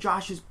all of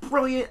Josh's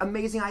brilliant,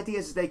 amazing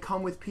ideas is they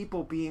come with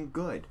people being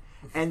good.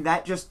 And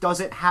that just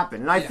doesn't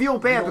happen. And I feel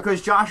bad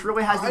because Josh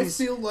really has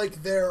these... I feel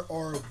like there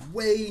are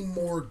way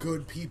more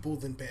good people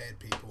than bad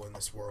people in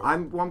this world.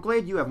 I'm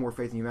glad you have more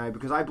faith in humanity,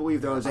 because I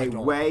believe there is a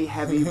way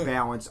heavy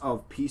balance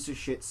of piece of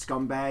shit,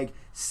 scumbag,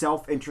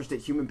 self-interested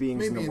human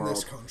beings in the world. Maybe in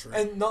this country.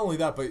 And not only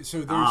that, but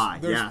so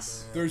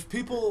there's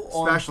people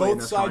on Especially in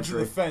both this sides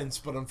country. of the fence,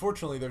 but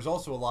unfortunately there's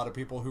also a lot of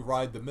people who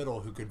ride the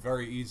middle who could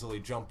very easily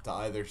jump to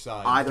either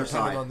side.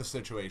 Depending on the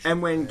situation.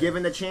 And when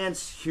given the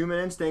chance, human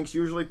instincts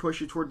usually push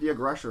you toward the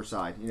aggressor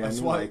side. That's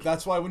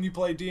why when you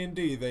play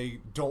D&D, they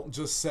don't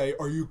just say,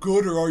 are you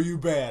good or are you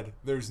bad?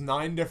 There's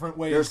 9 different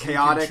ways there's you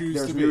chaotic, can choose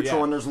there's to neutral,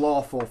 be. and there's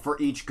lawful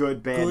for each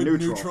good, bad, Good,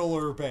 neutral. neutral,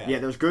 or bad. Yeah,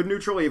 there's good,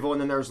 neutral, evil,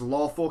 and then there's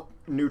lawful,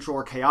 neutral,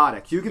 or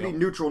chaotic. You can be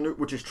neutral,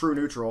 which is true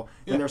neutral,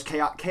 and there's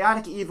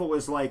chaotic evil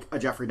is like a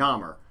Jeffrey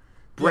Dahmer.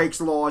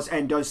 Breaks laws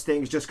and does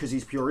things just because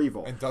he's pure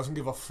evil. And doesn't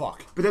give a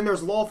fuck. But then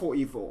there's lawful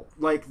evil,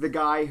 like the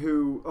guy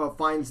who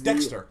finds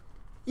Dexter.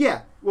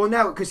 Yeah, well,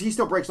 no, because he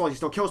still breaks laws, he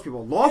still kills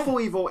people.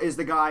 Lawful evil is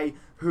the guy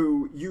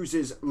who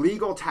uses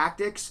legal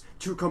tactics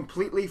to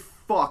completely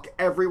fuck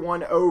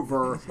everyone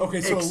over, so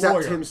except a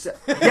lawyer. himself.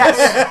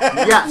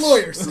 Yes.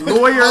 Lawyers.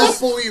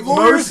 Lawful evil.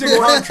 Lawyers and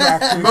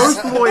contractors.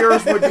 Most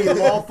lawyers would be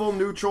lawful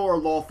neutral or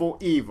lawful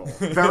evil.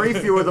 Very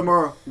few of them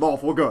are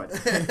lawful good.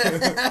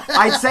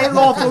 I'd say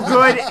lawful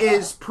good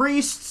is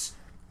priests,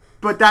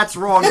 but that's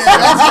wrong.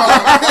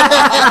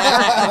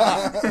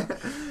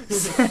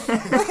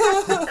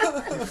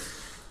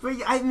 But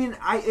I mean,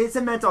 it's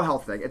a mental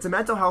health thing. It's a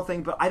mental health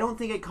thing, but I don't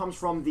think it comes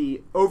from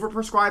the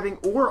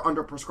overprescribing or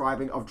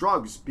underprescribing of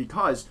drugs,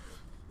 because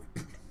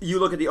you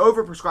look at the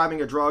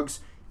overprescribing of drugs,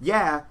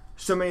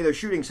 so many of those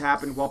shootings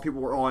happened while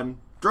people were on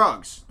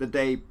drugs that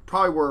they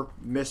probably were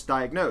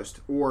misdiagnosed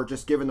or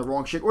just given the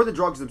wrong shit, or the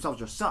drugs themselves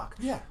just suck.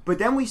 Yeah. But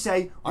then we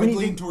say... I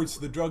lean towards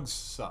the drugs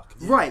suck.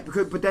 Right,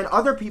 but then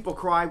other people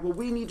cry, well,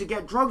 we need to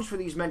get drugs for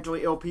these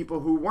mentally ill people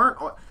who weren't...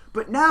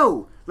 But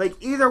no! Like,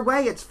 either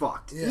way, it's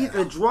fucked. Yeah.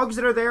 The drugs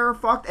that are there are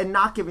fucked, and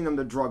not giving them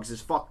the drugs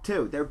is fucked,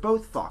 too. They're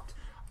both fucked.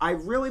 I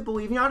really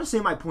believe... I'll just say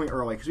my point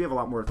early, because we have a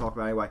lot more to talk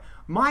about anyway.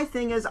 My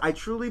thing is, I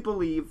truly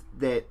believe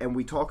that, and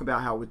we talk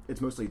about how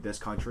it's mostly this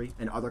country,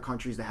 and other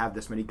countries that have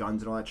this many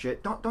guns and all that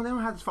shit, they don't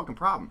have this fucking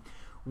problem.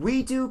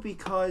 We do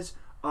because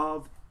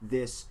of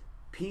this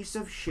piece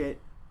of shit,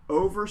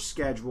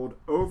 overscheduled,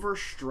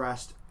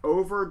 overstressed,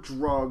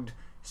 overdrugged,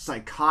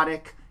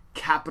 psychotic,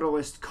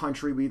 capitalist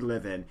country we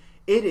live in.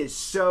 It is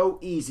so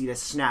easy to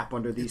snap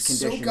under these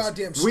conditions. So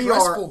goddamn we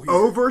stressful are here.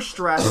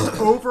 overstressed,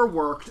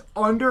 overworked,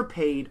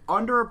 underpaid,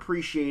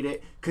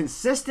 underappreciated,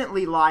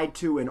 consistently lied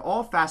to in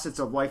all facets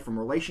of life, from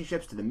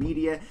relationships to the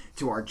media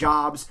to our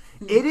jobs.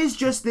 It is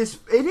just this.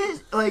 It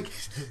is like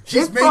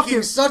He's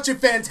making such a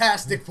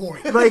fantastic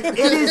point. Like, it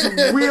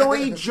is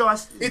really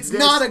just. It's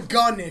not a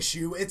gun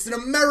issue. It's an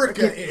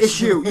America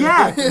issue.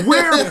 Yeah,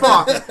 we're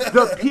fucked.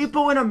 The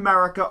people in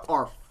America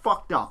are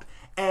fucked up.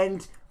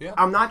 And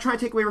I'm not trying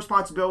to take away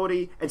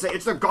responsibility and say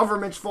it's the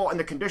government's fault and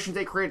the conditions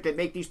they created that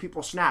make these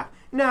people snap.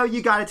 No,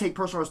 you got to take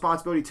personal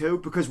responsibility too,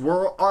 because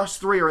us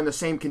three are in the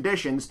same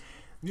conditions,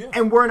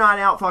 and we're not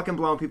out fucking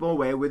blowing people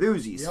away with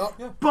Uzis.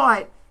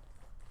 But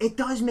it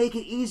does make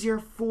it easier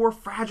for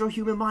fragile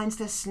human minds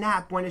to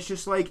snap when it's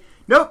just like,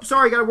 nope,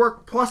 sorry, you got to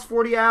work plus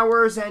 40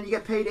 hours and you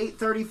get paid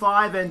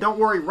 $835, and don't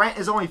worry, rent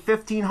is only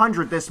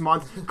 $1,500 this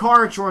month.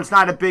 Car insurance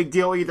not a big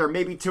deal either,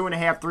 maybe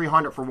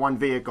 $250-300 for one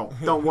vehicle.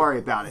 Don't worry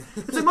about it.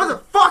 It's like,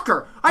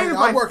 motherfucker, I didn't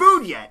buy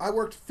food yet. I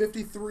worked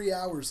 53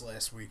 hours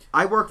last week.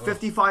 I work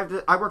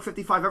 55. I work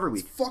 55 every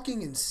week. It's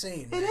fucking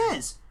insane. Man. It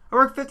is. I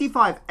work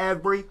 55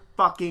 every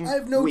fucking I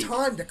have no week.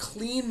 time to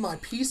clean my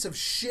piece of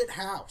shit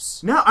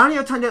house. No, I don't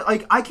have time to, I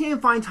can't even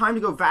find time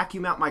to go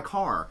vacuum out my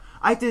car.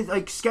 I have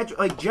to,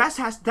 schedule, Jess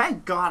has,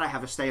 thank God I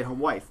have a stay-at-home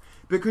wife.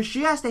 because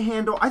she has to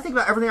handle. I think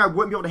about everything I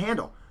wouldn't be able to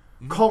handle.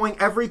 Calling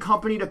every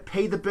company to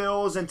pay the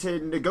bills and to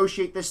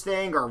negotiate this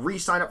thing or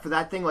re-sign up for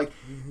that thing. Like,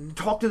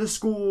 talk to the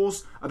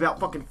schools about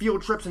fucking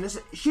field trips and this.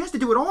 She has to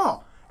do it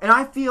all. And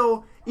I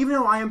feel, even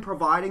though I am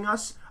providing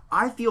us,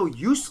 I feel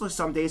useless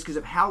some days because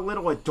of how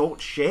little adult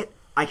shit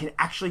I can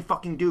actually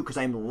fucking do because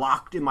I'm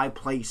locked in my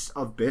place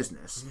of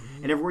business.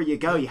 And everywhere you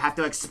go, you have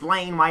to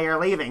explain why you're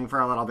leaving for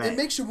a little bit. It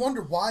makes you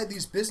wonder why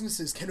these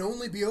businesses can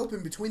only be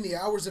open between the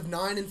hours of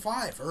 9 and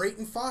 5 or 8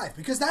 and 5.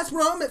 Because that's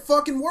when I'm at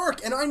fucking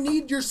work and I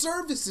need your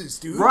services,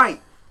 dude. Right.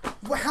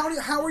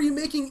 How are you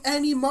making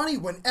any money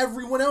when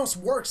everyone else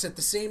works at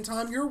the same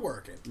time you're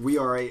working? We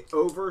are a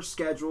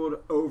overscheduled,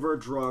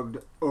 overdrugged,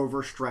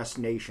 overstressed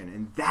nation.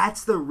 And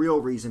that's the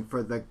real reason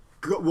for the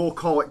we'll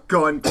call it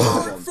gun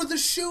problem. For the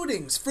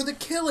shootings, for the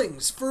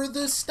killings, for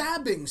the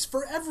stabbings,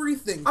 for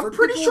everything. I'm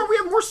pretty sure we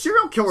have more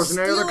serial killers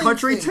in any other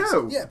country,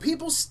 too. Yeah,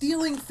 people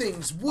stealing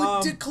things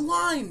would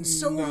decline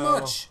so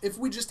much if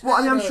we just had Well,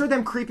 I mean, I'm sure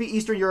them creepy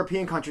Eastern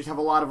European countries have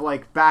a lot of,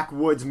 like,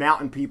 backwoods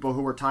mountain people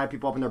who are tying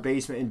people up in their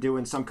basement and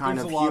doing some kind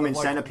of human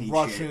centipede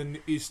Russian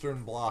shit.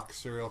 Eastern Bloc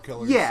serial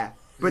killers. Yeah.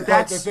 But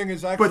that's. The thing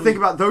is actually, but think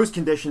about those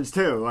conditions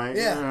too, like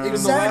yeah, in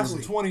exactly.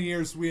 the last 20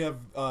 years, we have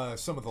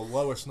some of the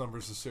lowest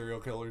numbers of serial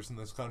killers in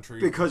this country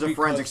because of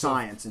forensic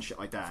science and shit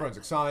like that.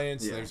 Forensic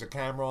science. Yeah. There's a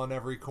camera on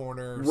every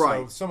corner. Right.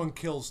 So if someone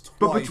kills twice.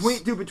 But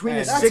between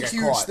the that's a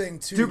huge thing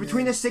too. Dude,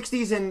 between the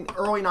 60s and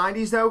early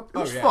 90s though, it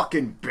was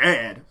fucking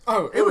bad.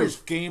 Oh, it was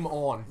game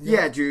on.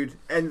 Yeah, dude.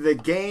 And the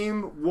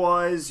game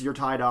was you're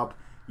tied up.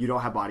 You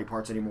don't have body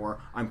parts anymore.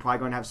 I'm probably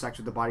going to have sex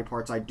with the body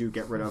parts I do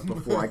get rid of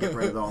before I get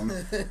rid of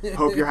them.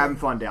 Hope you're having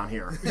fun down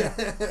here.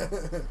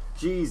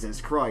 Jesus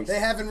Christ. They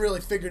haven't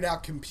really figured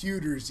out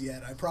computers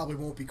yet. I probably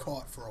won't be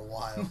caught for a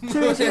while.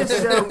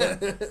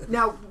 So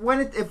now,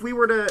 if we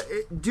were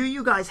to, do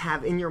you guys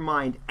have in your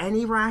mind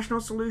any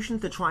rational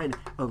solutions to try and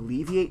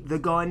alleviate the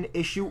gun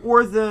issue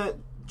or the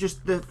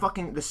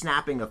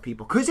snapping of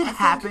people? Because it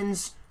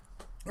happens.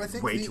 I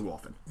think way too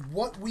often.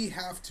 What we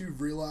have to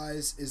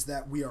realize is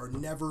that we are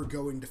never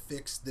going to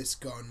fix this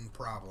gun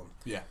problem.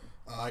 Yeah,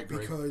 I agree.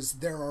 Because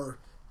there are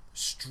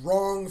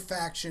strong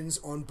factions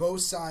on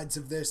both sides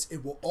of this.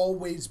 It will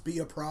always be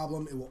a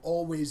problem. It will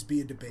always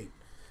be a debate.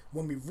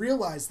 When we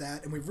realize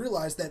that, and we've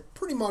realized that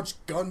pretty much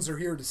guns are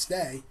here to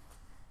stay,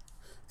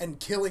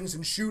 and killings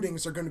and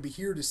shootings are going to be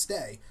here to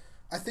stay,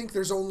 I think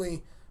there's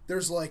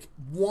like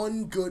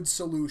one good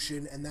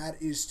solution, and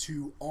that is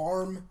to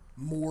arm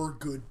more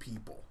good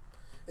people.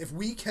 If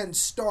we can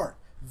start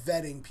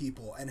vetting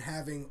people and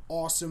having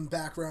awesome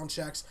background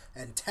checks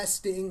and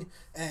testing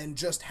and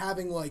just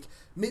having like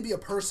maybe a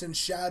person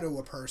shadow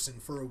a person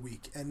for a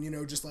week and, you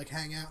know, just like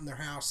hang out in their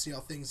house, see how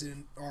things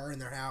are in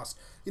their house,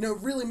 you know,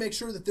 really make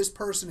sure that this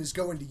person is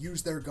going to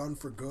use their gun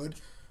for good.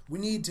 We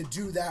need to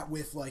do that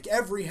with like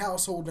every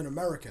household in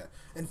America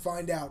and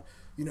find out,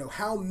 you know,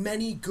 how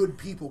many good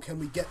people can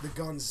we get the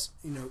guns,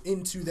 you know,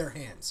 into their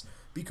hands,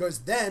 because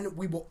then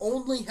we will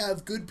only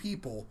have good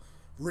people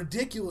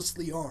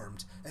ridiculously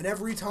armed, and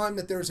every time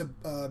that there's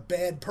a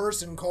bad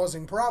person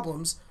causing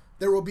problems,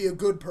 there will be a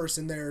good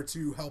person there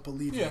to help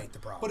alleviate the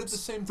problems. But at the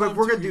same time,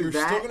 you're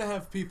still going to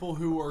have people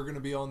who are going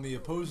to be on the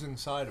opposing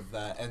side of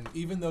that, and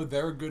even though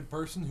they're a good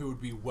person who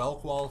would be well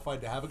qualified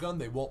to have a gun,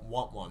 they won't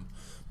want one.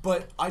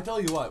 But I tell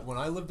you what, when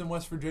I lived in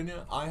West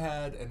Virginia, I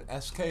had an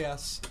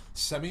SKS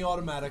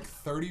semi-automatic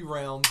 30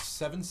 round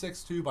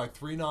 7.62 by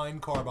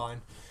 3.9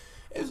 carbine.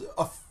 It was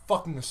a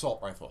fucking assault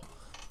rifle.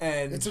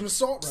 And it's an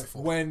assault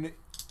rifle.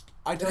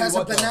 It has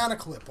a banana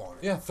clip on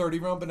it. Yeah,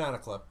 30-round banana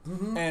clip.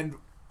 Mm-hmm. And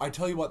I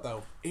tell you what,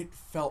 though, it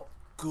felt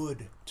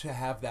good to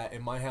have that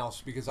in my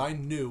house because I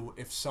knew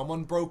if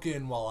someone broke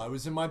in while I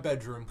was in my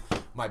bedroom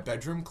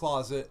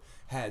closet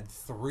had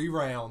 3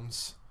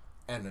 rounds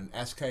and an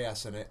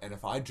SKS in it, and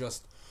if I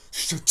just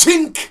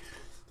tink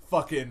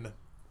fucking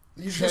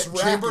you just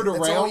rack it.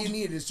 That's all you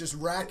need is just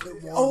rack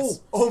it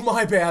once. Oh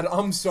my bad.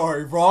 I'm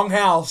sorry. Wrong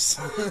house.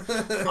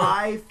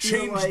 I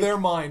changed their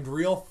mind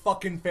real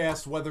fucking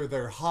fast, whether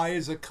they're high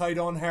as a kite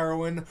on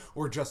heroin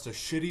or just a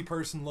shitty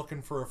person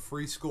looking for a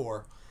free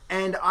score.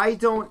 And I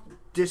don't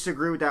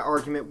disagree with that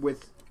argument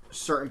with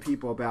certain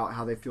people about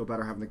how they feel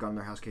better having the gun in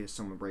their house in case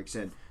someone breaks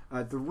in.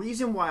 The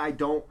reason why I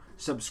don't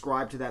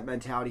subscribe to that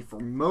mentality for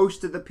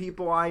most of the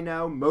people I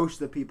know,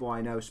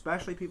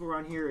 especially people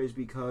around here, is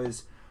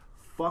because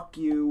fuck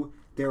you,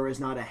 there is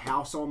not a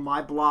house on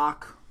my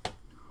block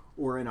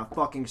or in a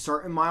fucking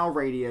certain mile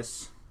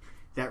radius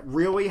that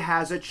really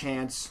has a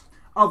chance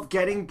of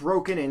getting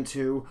broken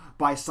into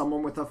by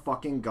someone with a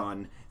fucking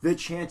gun. The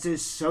chance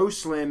is so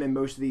slim in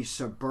most of these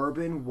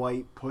suburban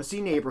white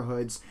pussy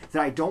neighborhoods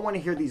that I don't want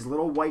to hear these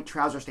little white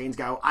trouser stains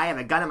go, I have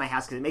a gun in my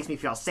house because it makes me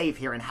feel safe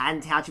here in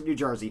Haddon Township, New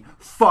Jersey.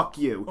 Fuck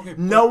you. Okay,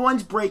 no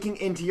one's breaking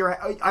into your...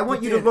 I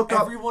want you to look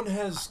up... Everyone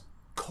has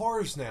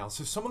cars now,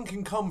 so someone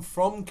can come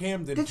from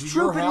Camden That's to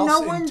true, your but house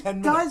no in one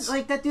 10 does minutes.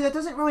 like that, dude. That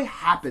doesn't really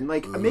happen.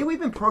 Like maybe we've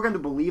been programmed to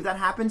believe that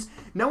happens.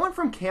 No one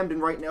from Camden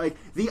right now. Like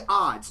the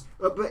odds,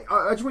 but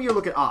I just want you to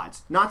look at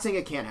odds. Not saying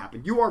it can't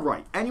happen. You are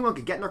right. Anyone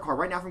could get in their car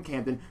right now from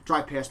Camden,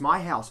 drive past my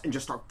house, and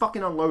just start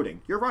fucking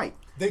unloading. You're right.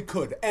 They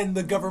could, and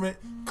the government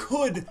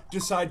could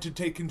decide to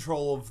take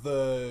control of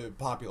the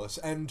populace,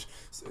 and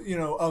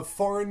a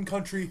foreign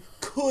country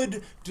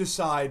could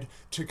decide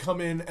to come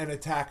in and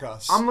attack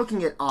us. I'm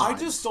looking at odds. I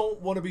just don't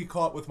want to be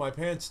caught with my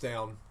pants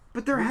down.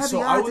 But they're heavy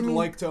so odds. I would mean,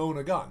 like to own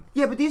a gun.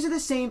 Yeah, but these are the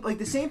same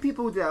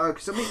people that.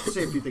 So let me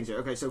say a few things here.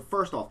 Okay, so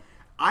first off,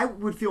 I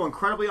would feel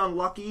incredibly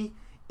unlucky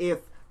if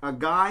a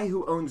guy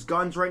who owns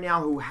guns right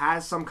now, who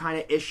has some kind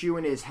of issue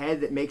in his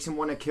head that makes him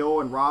want to kill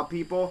and rob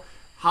people,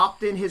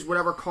 hopped in his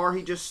whatever car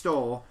he just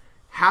stole,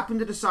 happened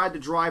to decide to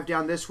drive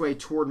down this way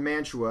toward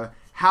Mantua,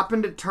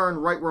 happened to turn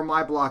right where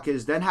my block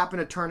is, then happened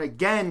to turn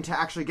again to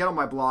actually get on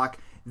my block,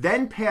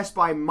 then pass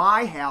by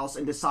my house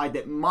and decide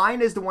that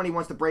mine is the one he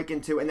wants to break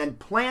into, and then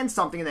plan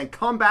something and then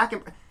come back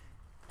and...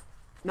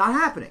 Not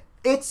happening.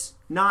 It's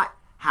not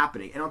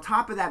happening. And on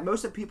top of that,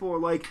 most of the people are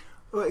like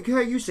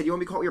you said, you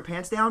want to be caught with your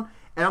pants down?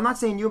 And I'm not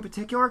saying you in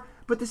particular,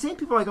 but the same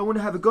people are like, I want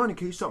to have a gun in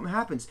case something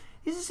happens.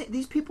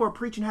 These people are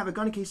preaching have a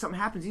gun in case something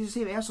happens. These are the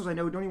same assholes I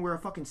know who don't even wear a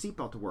fucking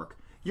seatbelt to work.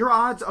 Your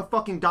odds of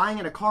fucking dying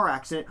in a car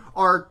accident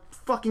are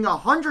fucking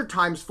 100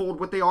 times fold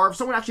what they are of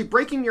someone actually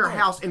breaking your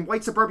house in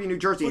white suburban New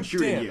Jersey and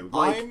shooting Dan, you.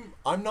 Like,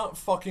 I'm not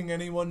fucking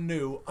anyone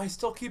new. I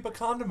still keep a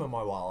condom in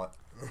my wallet.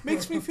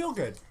 Makes me feel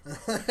good.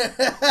 Well,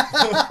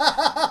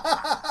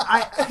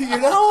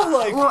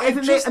 if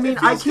it I mean,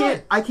 I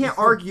can't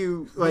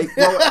argue. I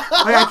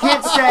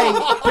can't say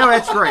no.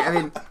 That's great. I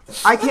mean,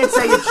 I can't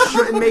say it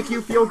shouldn't make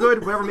you feel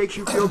good. Whatever makes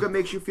you feel good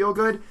makes you feel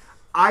good.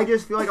 I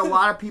just feel like a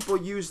lot of people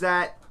use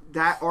that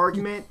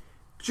argument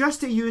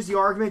just to use the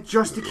argument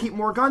just to keep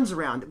more guns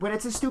around when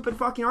it's a stupid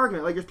fucking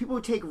argument. Like, there's people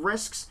who take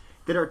risks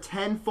that are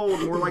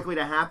tenfold more likely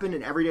to happen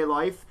in everyday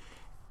life.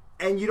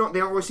 And they don't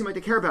really seem like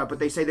they care about it, but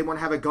they say they want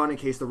to have a gun in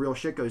case the real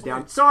shit goes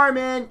down. Right. Sorry,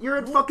 man, you're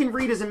at fucking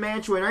Rita's in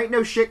Mantua, and there ain't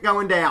no shit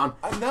going down.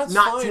 And that's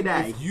not fine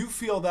today. If you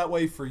feel that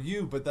way for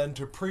you, but then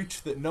to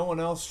preach that no one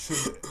else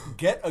should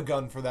get a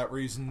gun for that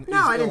reason is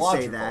illogical. No, I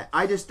didn't say that.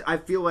 I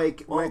feel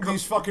like... Well,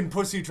 these fucking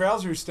pussy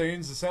trouser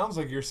stains, it sounds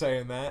like you're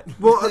saying that.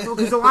 Well,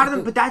 because a lot of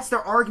them... But that's their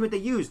argument they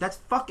use. That's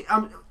fucking...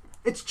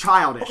 it's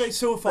childish. Okay,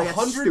 so if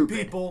 100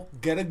 people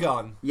get a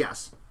gun...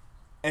 Yes.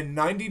 And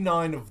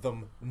 99 of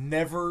them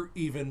never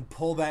even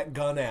pull that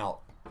gun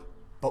out,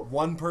 but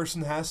one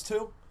person has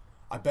to,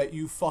 I bet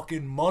you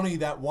fucking money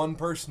that one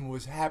person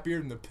was happier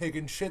than the pig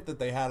and shit that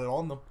they had it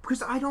on them.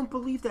 Because I don't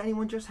believe that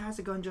anyone just has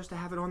a gun just to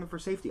have it on them for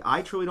safety.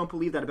 I truly don't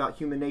believe that about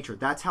human nature.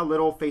 That's how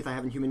little faith I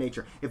have in human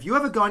nature. If you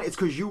have a gun, it's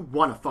because you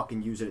want to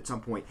fucking use it at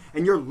some point,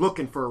 and you're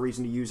looking for a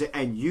reason to use it,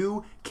 and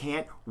you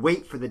can't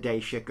wait for the day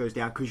shit goes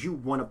down because you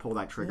want to pull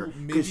that trigger.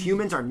 Because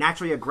humans are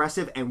naturally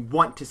aggressive and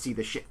want to see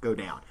the shit go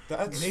down.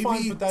 That's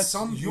fine, but that's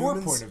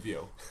your point of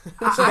view.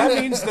 So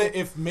that means that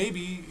if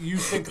maybe you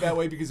think that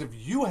way because if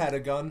you had a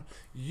gun,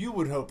 you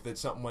would hope that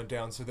something went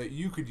down so that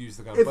you could use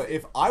the gun. But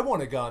if I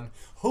want a gun,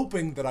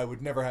 hoping that I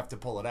would never have to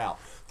pull it out.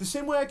 The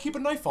same way I keep a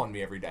knife on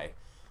me every day.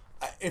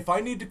 If I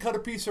need to cut a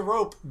piece of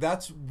rope,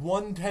 that's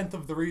 1/10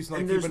 of the reason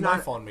I keep a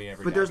knife on me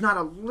every day. But there's not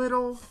a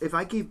little... If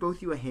I gave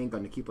both you a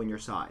handgun to keep on your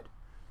side,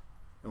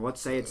 and let's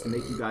say it's to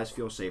make you guys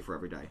feel safer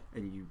every day,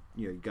 and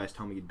you guys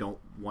tell me you don't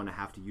want to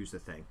have to use the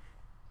thing,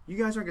 you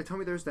guys aren't going to tell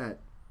me there's that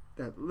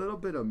little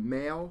bit of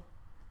male,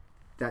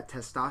 that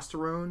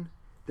testosterone.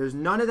 There's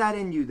none of that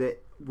in you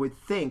that would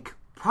think,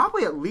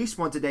 probably at least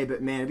once a day,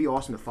 but man, it'd be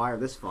awesome to fire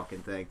this fucking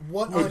thing.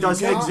 It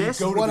doesn't exist.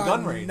 Go to the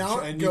gun range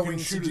and you can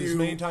shoot it as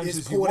many times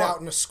as you want.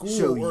 Out in a school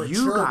so or a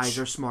you church. Guys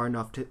are smart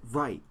enough to...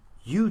 Right.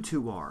 You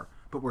two are.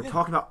 But we're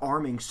talking about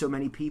arming so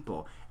many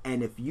people.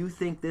 And if you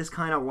think this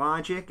kind of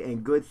logic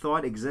and good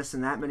thought exists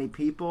in that many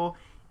people,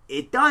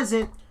 it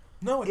doesn't.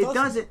 No, it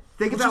doesn't.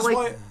 Think about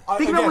what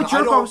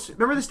jerk-offs...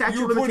 Remember the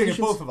statute of limitations? You're pointing at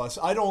both of us.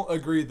 I don't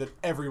agree that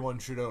everyone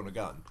should own a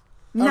gun.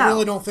 No. I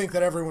really don't think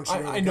that everyone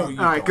should. I know you.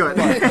 All right, good.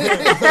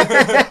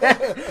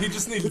 He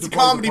just needs it's to a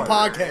comedy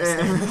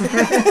podcast.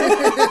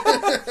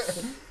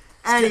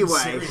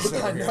 Anyway,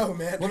 I know,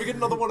 man. Let me get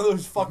another one of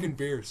those fucking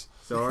beers.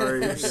 Sorry,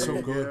 they're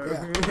so good.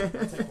 Yeah,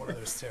 I'll take one of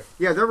those too.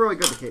 Yeah, they're really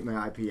good to Cape May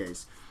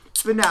IPAs.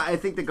 But no, I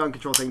think the gun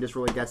control thing just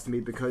really gets to me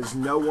because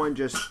no one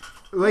just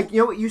what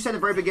you said at the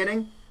very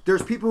beginning.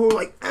 There's people who are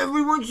like,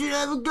 everyone should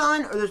have a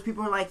gun, or there's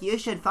people who are like, you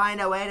should find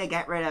a way to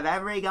get rid of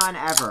every gun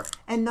ever,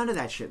 and none of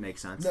that shit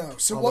makes sense. No.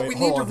 So what we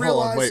need to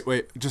realize.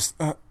 Wait. Just.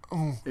 There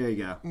you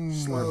go.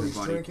 Slurp it, he's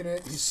buddy. drinking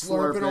it. He's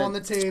slurping on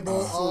the table.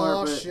 Slurp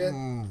Oh it. shit.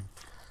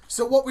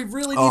 So what we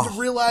really need to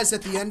realize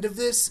at the end of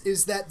this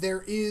is that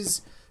there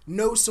is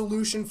no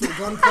solution for the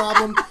gun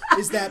problem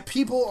is that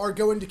people are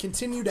going to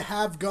continue to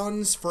have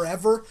guns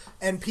forever,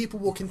 and people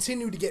will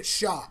continue to get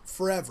shot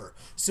forever.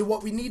 So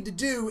what we need to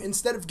do,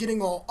 instead of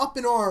getting all up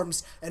in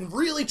arms and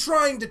really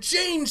trying to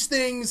change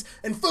things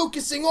and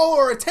focusing all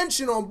our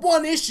attention on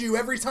one issue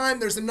every time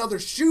there's another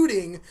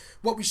shooting,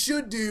 what we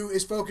should do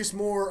is focus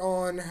more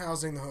on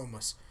housing the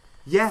homeless.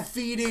 Yeah.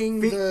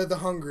 Feeding the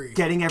hungry.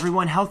 Getting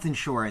everyone health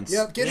insurance.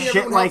 Yep, getting shit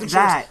everyone like health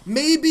insurance. that.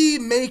 Maybe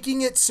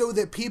making it so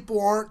that people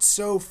aren't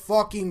so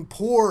fucking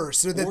poor,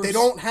 so that they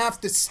don't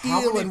have to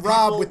steal and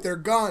rob with their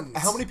guns.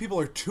 How many people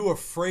are too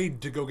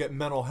afraid to go get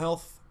mental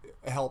health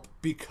help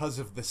because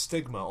of the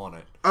stigma on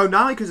it? Oh,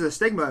 not only because of the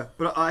stigma,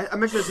 but I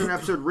mentioned this in an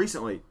episode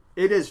recently.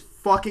 It is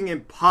fucking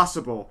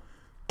impossible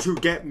to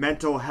get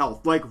mental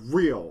health, like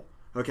real.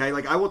 Okay,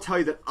 like I will tell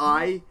you that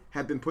I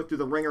have been put through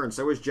the ringer, and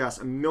so is Jess,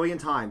 a million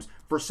times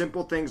for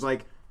simple things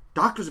like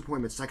doctor's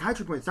appointments,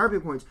 psychiatry appointments, therapy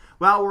appointments.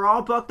 Well, we're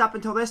all booked up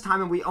until this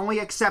time, and we only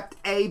accept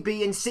A,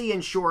 B, and C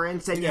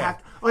insurance, and you have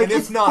to, like, and if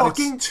it's not,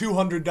 fucking it's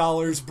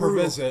 $200 per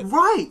visit.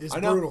 right. It's I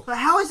know. brutal. But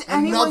how is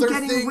anyone Another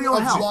getting thing real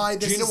of help? why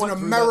this Gina is an went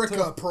through that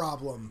America too.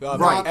 problem, My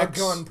not ex-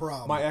 a gun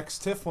problem. My ex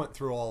Tiff went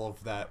through all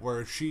of that,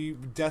 where she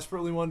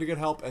desperately wanted to get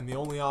help, and the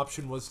only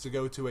option was to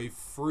go to a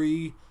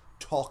free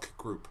talk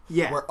group,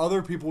 where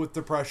other people with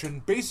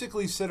depression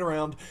basically sit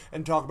around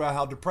and talk about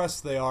how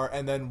depressed they are,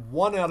 and then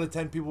 1 out of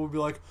 10 people would be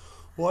like,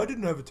 well, I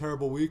didn't have a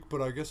terrible week, but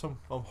I guess I'm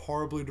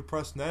horribly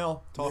depressed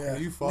now talking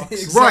to you fucks.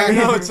 Exactly. Right. You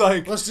know, it's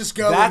like, let's just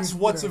go. that's and,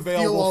 what's feel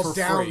available all for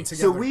down free.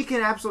 together. So we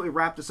can absolutely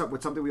wrap this up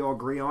with something we all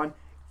agree on.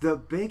 The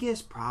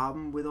biggest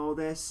problem with all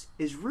this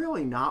is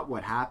really not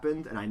what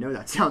happened, and I know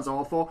that sounds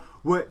awful.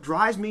 What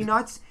drives me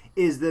nuts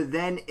is the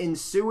then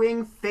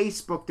ensuing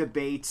Facebook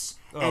debates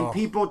and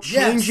people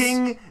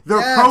changing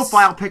their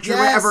profile picture to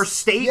whatever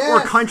state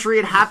or country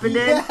it happened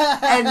in,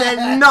 and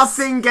then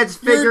nothing gets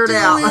figured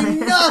out. You're doing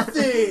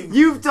nothing.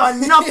 You've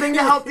done nothing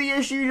to help the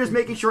issue. You're just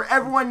making sure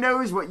everyone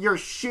knows what your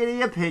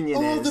shitty opinion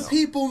All is. the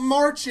people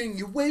marching,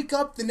 you wake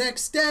up the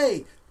next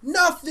day.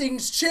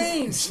 Nothing's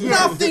changed.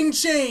 Nothing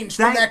changed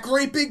from that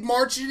great big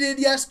march you did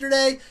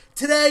yesterday.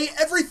 Today,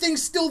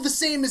 everything's still the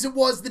same as it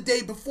was the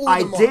day before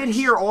the march. I did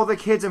hear all the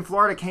kids in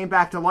Florida came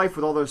back to life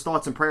with all those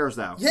thoughts and prayers,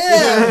 though.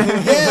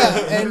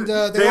 Yeah, and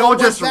they all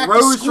just went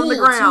back rose to from the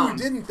school, ground.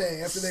 too, didn't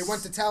they? After they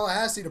went to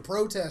Tallahassee to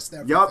protest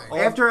everything. Yup.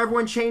 After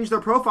everyone changed their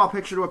profile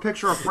picture to a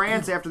picture of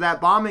France after that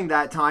bombing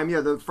that time,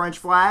 the French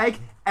flag,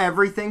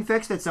 everything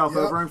fixed itself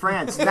over in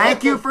France.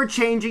 Thank you for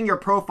changing your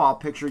profile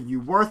picture, you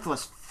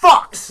worthless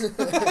fucks.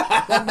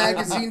 That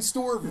magazine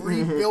store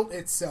rebuilt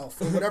itself,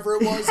 or whatever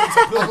it was, it's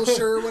a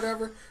publisher or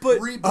whatever. But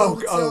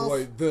rebuilt itself.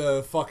 Wait,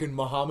 the fucking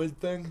Muhammad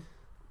thing.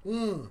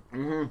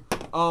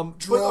 Drawing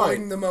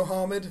the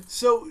Muhammad.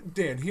 So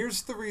Dan,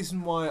 here's the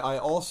reason why I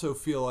also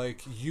feel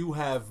like you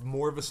have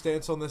more of a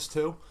stance on this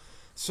too.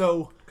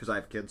 So Because I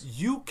have kids.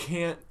 you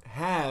can't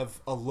have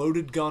a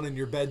loaded gun in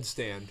your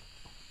bedstand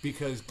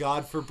because,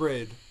 God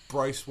forbid,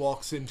 Bryce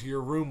walks into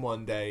your room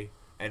one day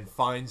and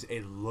finds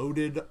a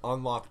loaded,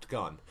 unlocked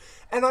gun.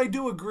 And I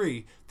do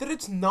agree that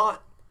it's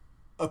not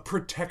a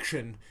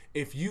protection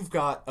if you've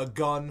got a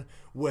gun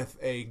with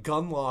a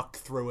gun lock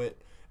through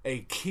it, a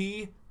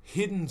key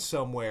hidden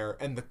somewhere,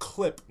 and the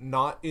clip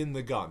not in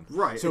the gun.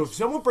 Right. So if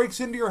someone breaks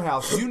into your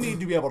house, you need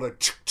to be able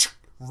to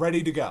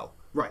ready to go.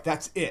 Right.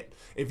 That's it.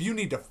 If you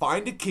need to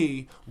find a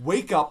key,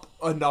 wake up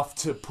enough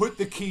to put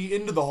the key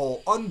into the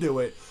hole, undo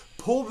it,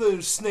 pull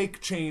the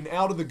snake chain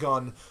out of the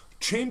gun,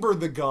 chamber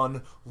the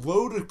gun,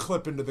 load a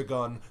clip into the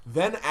gun,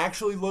 then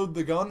actually load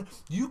the gun,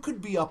 you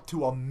could be up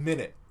to a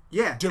minute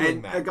doing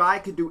and that. a guy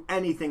could do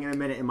anything in a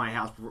minute in my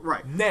house.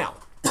 Right. Now,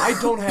 I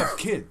don't have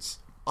kids.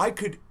 I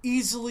could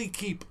easily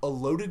keep a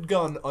loaded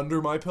gun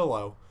under my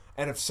pillow,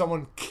 and if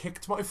someone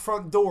kicked my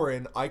front door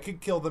in, I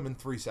could kill them in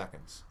 3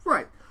 seconds.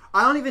 Right.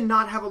 I don't even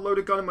not have a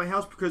loaded gun in my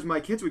house because my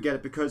kids would get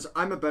it because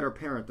I'm a better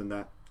parent than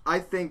that. I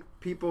think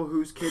people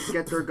whose kids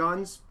get their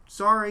guns,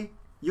 sorry,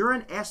 you're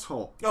an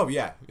asshole. Oh,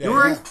 yeah.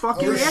 You're a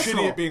fucking You're asshole.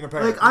 shitty at being a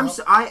parent.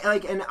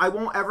 Like and I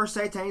won't ever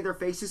say it to any of their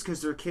faces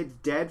because their kid's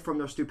dead from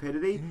their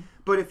stupidity. Mm-hmm.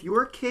 But if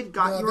your kid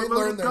got your they loaded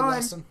learned their gun,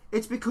 lesson.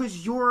 it's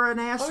because you're an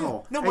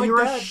asshole No, and my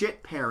you're dad- a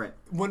shit parent.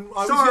 When I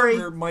was Sorry.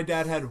 younger, my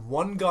dad had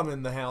one gun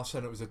in the house,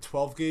 and it was a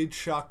 12-gauge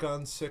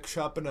shotgun,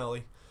 6-shot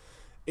Benelli.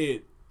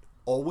 It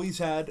always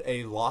had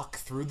a lock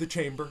through the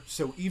chamber,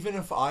 so even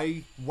if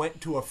I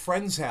went to a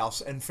friend's house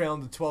and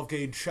found the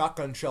 12-gauge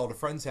shotgun shell at a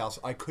friend's house,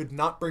 I could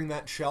not bring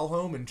that shell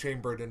home and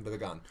chamber it into the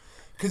gun,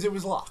 because it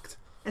was locked.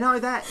 And not only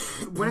that,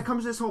 when it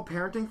comes to this whole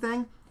parenting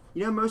thing,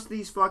 you know, most of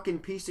these fucking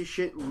piece of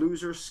shit,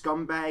 loser,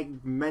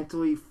 scumbag,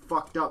 mentally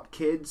fucked up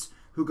kids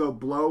who go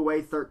blow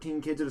away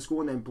 13 kids at a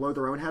school and then blow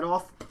their own head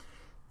off,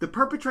 the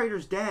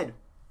perpetrator's dead.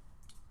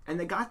 And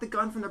they got the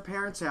gun from their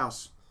parents'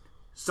 house.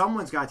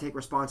 Someone's got to take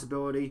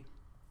responsibility.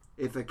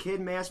 If a kid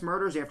mass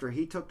murders after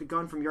he took the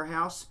gun from your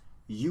house,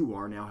 you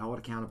are now held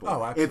accountable.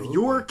 Oh, absolutely. If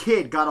your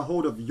kid got a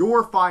hold of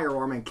your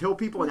firearm and killed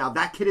people, and now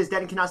that kid is dead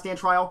and cannot stand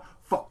trial,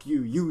 fuck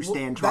you. You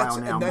stand trial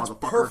now, and that's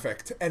motherfucker.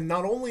 perfect. And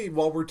not only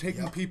while we're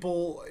taking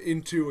people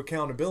into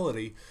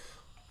accountability,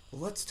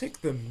 Let's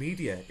take the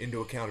media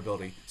into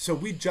accountability. So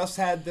we just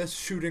had this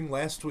shooting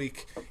last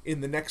week.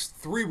 In the next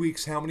 3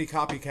 weeks, how many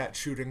copycat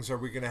shootings are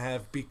we going to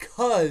have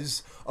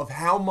because of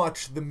how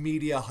much the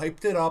media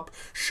hyped it up,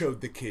 showed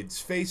the kids'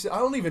 faces? I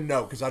don't even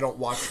know because I don't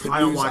watch the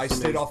news. I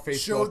stayed off Facebook.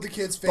 Showed the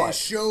kids' face,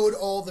 showed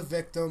all the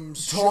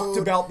victims. Talked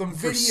about them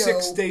for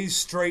 6 days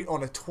straight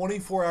on a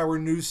 24-hour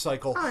news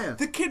cycle. Oh, yeah.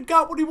 The kid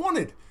got what he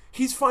wanted.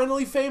 He's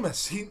finally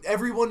famous.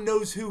 Everyone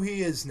knows who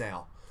he is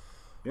now.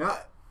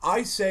 Yeah.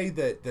 I say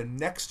that the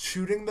next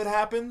shooting that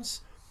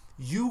happens,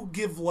 you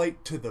give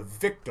light to the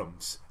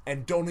victims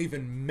and don't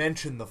even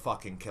mention the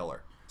fucking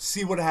killer.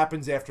 See what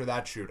happens after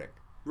that shooting.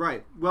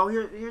 Right. Well,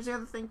 here's the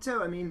other thing,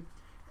 too. I mean,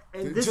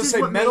 and this just is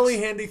say what mentally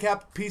makes...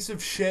 handicapped piece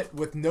of shit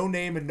with no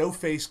name and no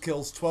face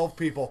kills 12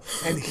 people.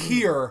 And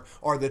here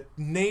are the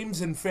names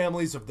and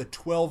families of the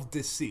 12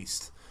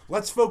 deceased.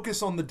 Let's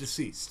focus on the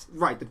deceased.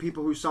 Right, the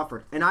people who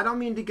suffered. And I don't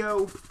mean to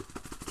go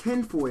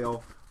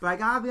tinfoil, but I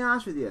gotta be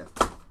honest with you.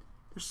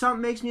 There's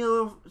something makes me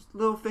a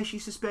little fishy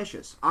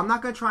suspicious. I'm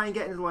not going to try and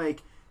get into,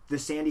 like, the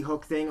Sandy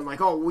Hook thing. I'm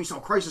like, oh, we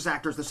saw crisis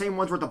actors, the same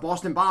ones with the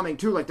Boston bombing,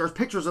 too. Like, there's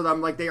pictures of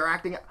them, like, they are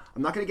acting...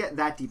 I'm not going to get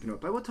that deep into it,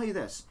 but I will tell you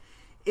this.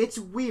 It's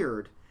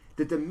weird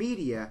that the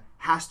media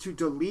has to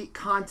delete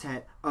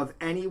content of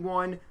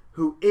anyone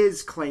who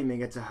is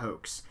claiming it's a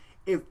hoax.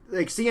 If,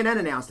 like, CNN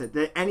announced it,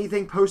 that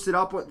anything posted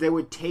up, they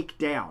would take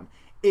down.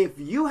 If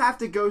you have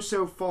to go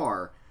so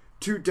far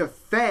to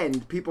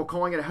defend people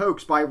calling it a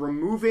hoax by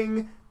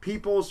removing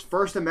people's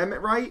First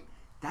Amendment right,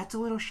 that's a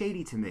little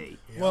shady to me.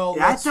 Yeah. Well,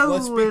 let's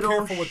be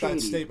careful with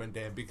that statement,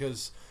 Dan,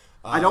 because...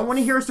 I don't want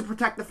to hear us to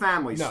protect the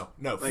families. No.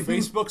 Like,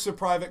 Facebook's a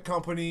private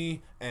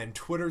company, and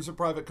Twitter's a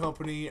private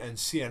company, and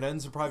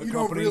CNN's a private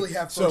company. You don't really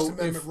have First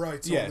Amendment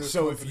rights on those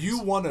companies. If you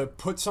want to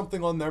put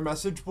something on their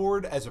message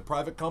board as a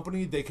private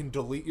company, they can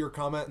delete your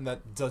comment, and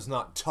that does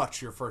not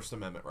touch your First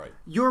Amendment right.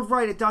 You're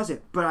right, it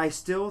doesn't. But I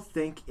still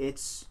think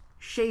it's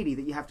shady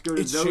that you have to go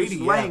to those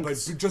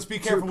lengths. Yeah, but just be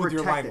careful with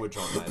your language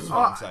on that, is what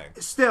I'm saying.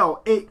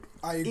 Still,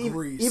 I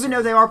agree. Even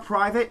though they are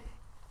private,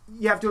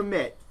 you have to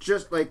admit,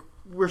 just like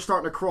we're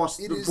starting to cross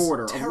the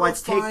border.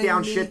 Let's take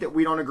down shit that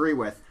we don't agree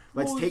with.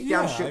 Let's take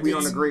down shit we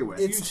don't agree with.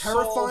 It's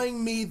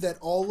terrifying me that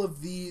all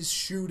of these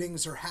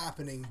shootings are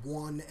happening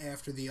one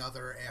after the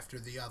other,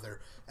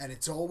 and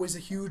it's always a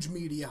huge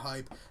media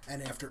hype,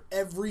 and after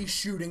every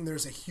shooting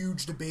there's a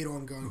huge debate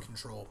on gun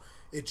control.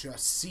 It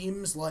just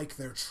seems like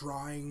they're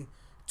trying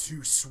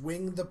to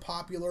swing the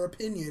popular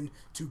opinion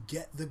to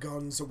get the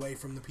guns away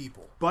from the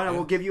people. But I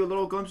will give you a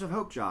little glimpse of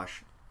hope,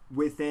 Josh.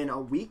 Within a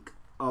week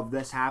of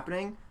this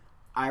happening,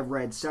 I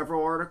read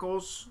several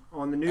articles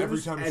on the news.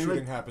 Every time a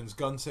shooting happens,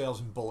 gun sales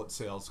and bullet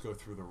sales go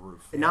through the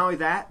roof. And not only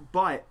that,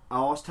 but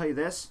I'll also tell you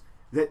this,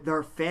 that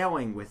they're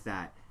failing with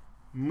that.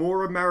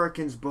 More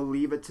Americans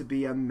believe it to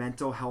be a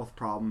mental health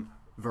problem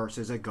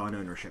versus a gun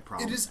ownership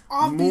problem. It is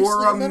obviously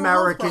more a mental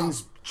Americans health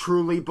problem.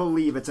 Truly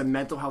believe it's a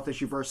mental health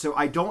issue versus. So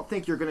I don't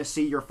think you're going to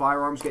see your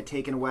firearms get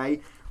taken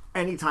away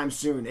anytime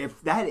soon.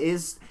 If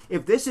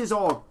this is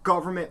all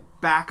government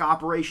back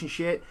operation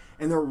shit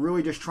and they're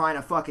really just trying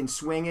to fucking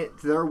swing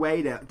it their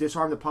way to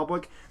disarm the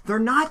public, they're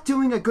not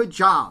doing a good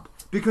job.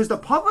 Because the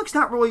public's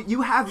not really.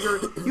 You have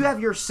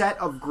your set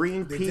of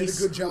Greenpeace. They did a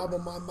good job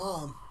on my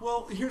mom.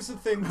 Well, here's the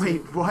thing.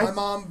 Wait, what? My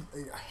mom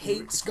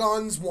hates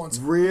guns. Wants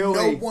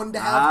really? no one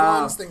to have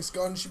guns. Thinks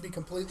guns should be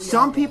completely.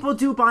 Some people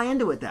do buy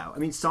into it, though. I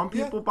mean, some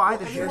people buy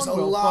the shit. There's a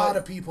lot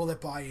of people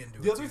that buy into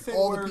it. The other thing,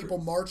 all the people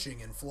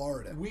marching in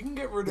Florida. We can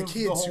get rid the of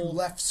kids who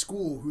left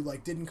school, who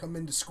didn't come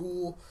into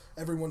school.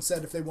 Everyone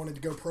said if they wanted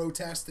to go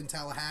protest in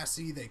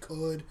Tallahassee, they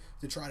could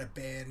to try to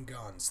ban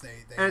guns.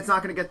 And it's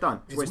not going to get done.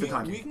 It's waste of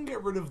time. We can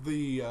get rid of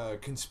the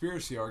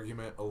conspiracy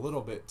argument a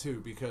little bit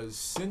too, because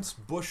since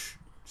Bush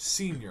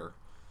Sr.,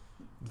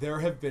 there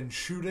have been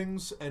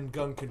shootings and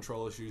gun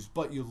control issues.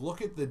 But you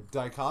look at the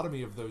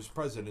dichotomy of those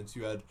presidents.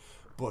 You had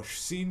Bush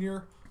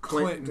Sr.,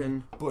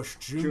 Clinton, Bush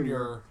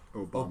Jr.,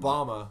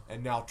 Obama,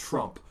 and now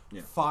Trump.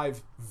 Yeah.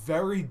 5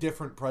 very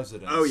different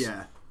presidents. Oh,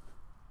 yeah.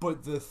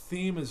 But the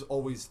theme is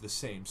always the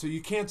same. So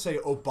you can't say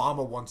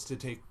Obama wants to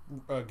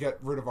get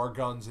rid of our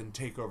guns and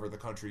take over the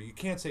country. You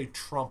can't say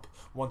Trump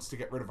wants to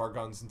get rid of our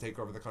guns and take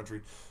over the country.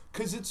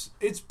 Because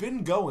it's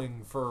been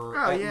going for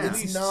at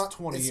least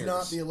 20 years. It's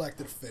not the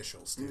elected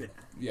officials, dude.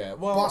 Yeah,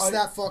 well... Bust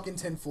that fucking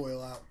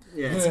tinfoil out.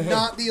 Yeah. It's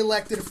not the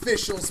elected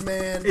officials,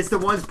 man. It's the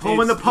ones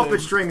pulling the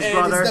puppet strings,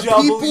 brother. It's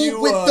the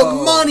people with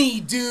the money,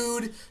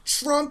 dude.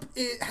 Trump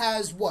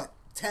has,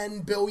 10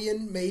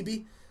 billion,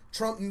 maybe?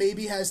 Trump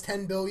maybe has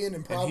 10 billion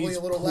and probably a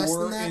little less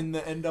than that. In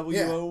the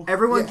NWO. Yeah.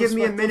 Everyone give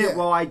me a minute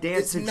while I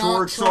dance to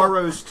George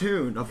Soros'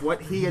 tune of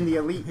what he and the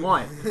elite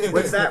want.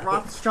 What's that,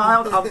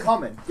 Rothschild? I'm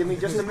coming. Give me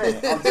just a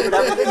minute. I'll do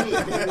whatever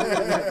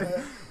you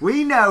need.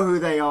 We know who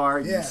they are,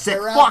 you sick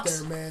they're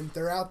fucks. Out there, man.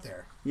 They're out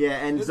there.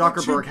 Yeah, and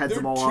Zuckerberg heads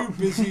them all up.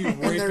 They're too busy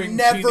raping and they're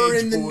never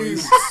in the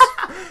news.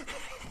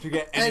 To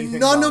get anything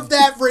and none done. of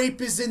that rape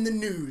is in the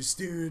news,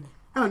 dude.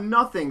 Oh,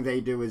 nothing they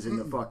do is in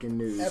the fucking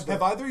news.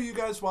 Have either of you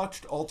guys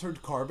watched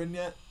Altered Carbon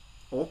yet?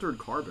 Altered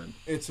Carbon.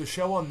 It's a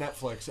show on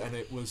Netflix, and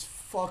it was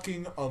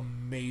fucking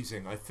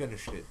amazing. I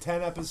finished it.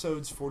 10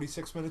 episodes,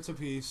 46 minutes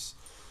apiece.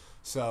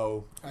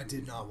 So I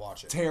did not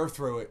watch it. tear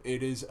through it.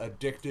 It is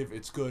addictive.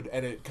 It's good,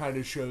 and it kind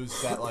of shows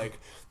that like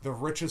the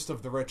richest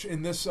of the rich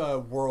in this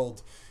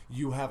world,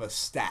 you have a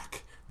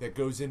stack that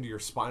goes into your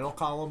spinal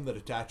column that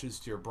attaches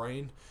to your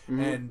brain,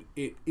 and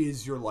it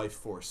is your life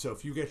force. So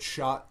if you get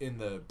shot in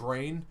the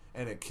brain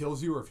and it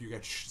kills you, or if you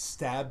get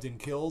stabbed and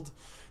killed,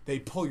 they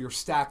pull your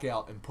stack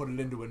out and put it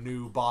into a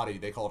new body.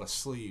 They call it a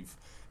sleeve,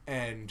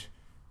 and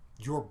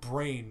your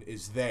brain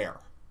is there.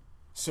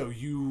 So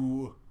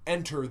you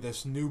enter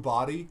this new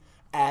body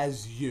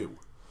as you.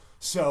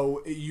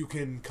 So you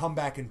can come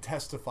back and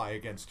testify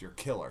against your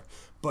killer.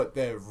 But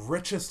the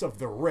richest of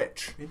the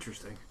rich,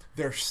 Interesting.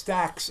 their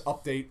stacks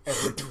update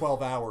every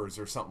 12 hours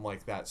or something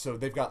like that. So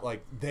they've got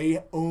like,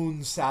 they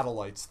own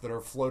satellites that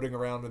are floating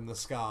around in the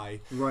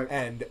sky. Right.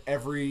 And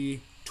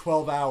every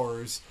 12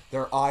 hours,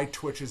 their eye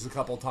twitches a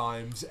couple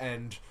times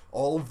and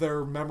all of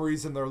their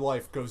memories in their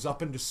life goes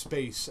up into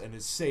space and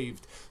is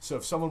saved. So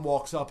if someone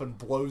walks up and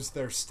blows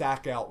their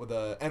stack out with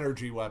an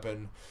energy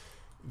weapon,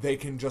 they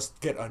can just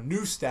get a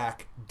new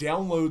stack,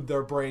 download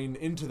their brain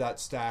into that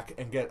stack,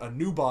 and get a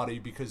new body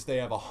because they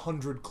have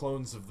 100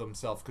 clones of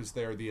themselves because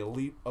they're the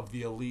elite of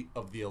the elite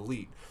of the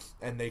elite.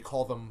 And they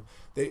call them,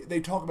 they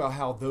talk about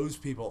how those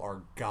people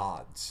are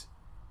gods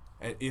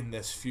in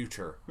this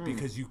future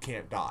because you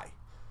can't die.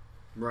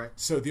 Right.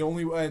 So the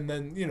only, and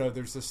then, you know,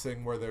 there's this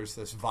thing where there's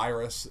this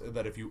virus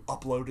that if you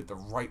upload at the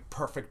right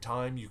perfect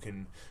time, you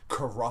can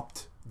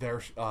corrupt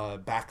their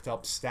backed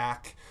up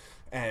stack.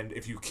 And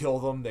if you kill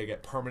them, they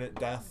get permanent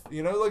death.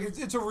 You know, like,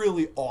 it's a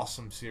really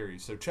awesome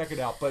series. So check it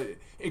out. But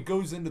it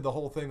goes into the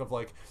whole thing of,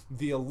 like,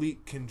 the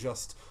elite can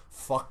just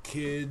fuck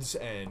kids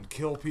and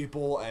kill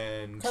people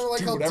and Kind of like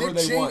do how whatever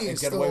Dick they want Cheney and is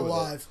get still away with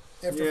alive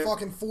after Yeah.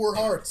 fucking 4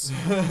 hearts.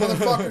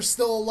 Motherfucker's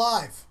still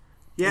alive.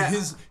 Yeah.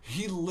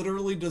 He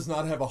literally does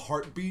not have a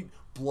heartbeat.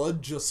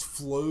 Blood just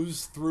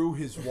flows through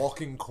his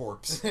walking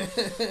corpse.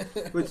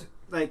 But,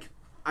 like,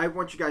 I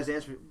want you guys to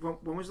answer me.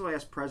 When was the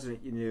last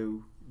president you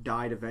knew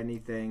died of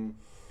anything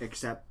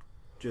except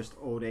just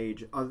old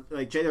age?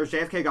 Like, there was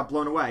JFK got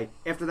blown away.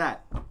 After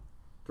that, the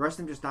rest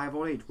of them just die of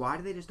old age. Why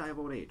do they just die of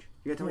old age?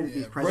 You gotta tell me that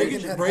these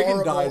presidents...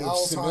 Reagan died of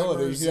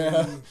senility,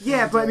 yeah.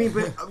 Yeah, but I mean,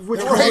 but which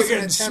There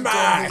president- was an attempt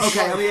on his Okay,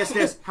 life. let me ask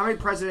this: how many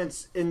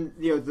presidents in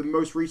the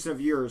most recent of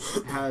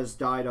years has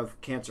died of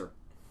cancer?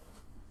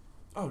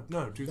 Oh,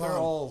 no, dude, None. they're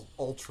all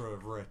ultra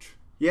rich.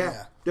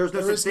 Yeah, there's no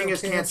There such is thing no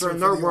as cancer cancer in for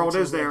their the world,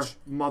 is there, ultra-rich.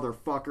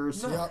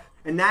 motherfuckers? No. Yep.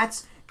 And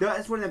that's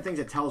one of them things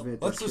that tells me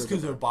that That's this just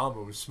show's because about-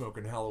 Obama was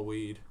smoking hella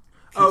weed.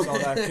 Keeps Oh. all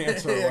that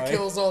cancer Yeah, away.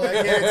 kills all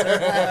that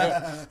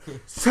cancer.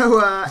 So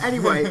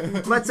anyway,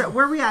 let's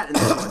where are we at in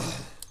this one?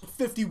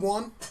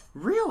 51.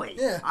 Really?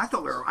 Yeah. I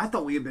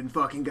thought we had been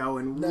fucking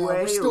going No,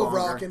 way we're still longer.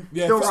 rocking.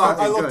 Yeah, Still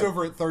rocking, I looked good.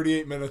 over at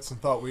 38 minutes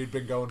and thought we'd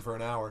been going for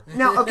an hour.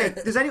 Now, okay.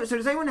 Does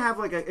anyone have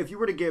like if you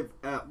were to give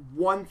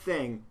one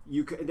thing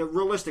you could that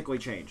realistically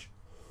change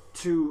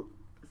to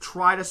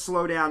try to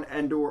slow down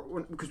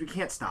and/or because we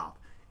can't stop.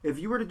 If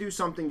you were to do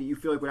something that you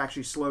feel like would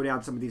actually slow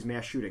down some of these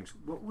mass shootings,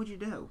 what would you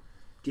do?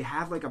 Do you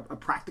have like a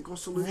practical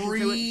solution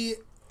to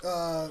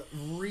it?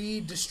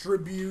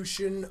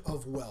 Redistribution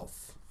of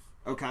wealth.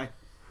 Okay.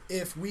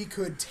 If we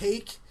could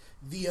take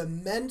the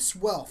immense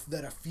wealth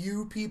that a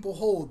few people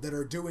hold that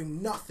are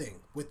doing nothing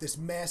with this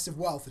massive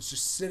wealth, it's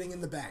just sitting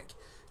in the bank,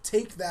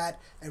 take that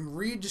and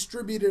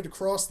redistribute it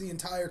across the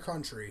entire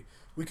country,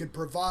 we could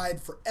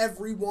provide for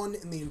everyone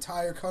in the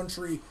entire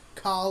country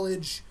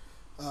college,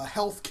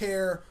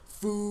 healthcare,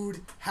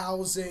 food,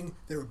 housing.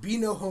 There would be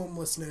no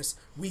homelessness.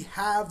 We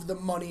have the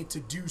money to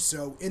do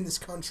so in this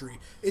country.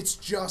 It's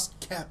just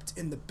kept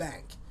in the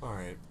bank. All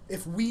right.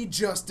 If we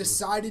just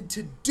decided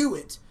to do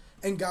it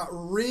and got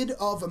rid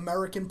of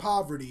American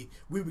poverty,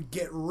 we would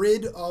get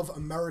rid of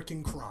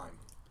American crime.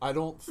 I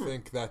don't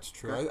think that's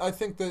true. I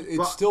think that it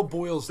Well, still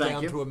boils thank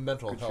down you. to a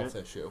mental Good health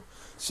shit. issue.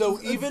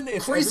 So even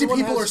if Crazy everyone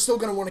people has- are still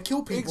going to want to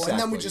kill people, and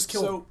then we just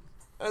kill them.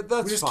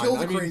 That's We just fine. kill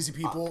the I mean, crazy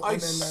people, I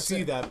and then that's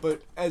see it. that,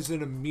 but as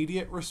an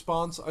immediate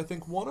response, I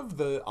think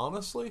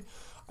honestly,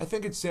 I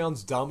think it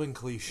sounds dumb and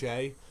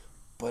cliche,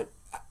 but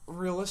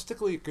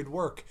realistically, it could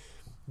work.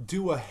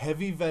 Do a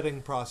heavy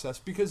vetting process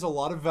because a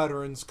lot of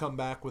veterans come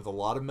back with a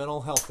lot of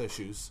mental health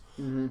issues.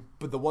 Mm-hmm.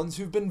 But the ones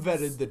who've been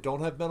vetted that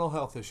don't have mental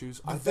health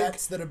issues, I think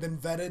Vets that have been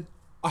vetted.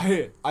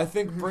 I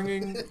think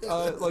bringing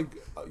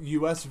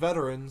U.S.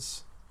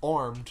 veterans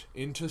armed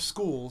into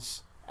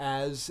schools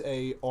as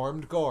a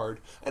armed guard,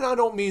 and I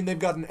don't mean they've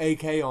got an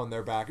AK on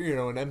their back, an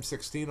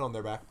M16 on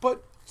their back,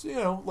 but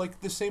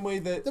like the same way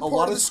that They're a part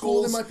lot of of the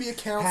school. schools There might be a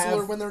counselor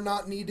have- when they're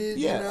not needed.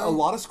 yeah, you know? a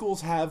lot of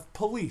schools have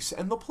police,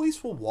 and the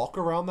police will walk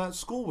around that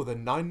school with a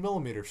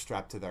 9mm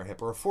strapped to their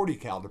hip or a 40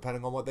 cal,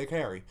 depending on what they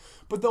carry.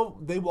 But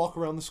they walk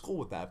around the school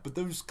with that. But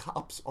those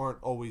cops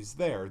aren't always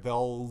there.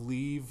 They'll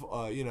leave,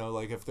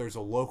 like if there's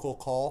a local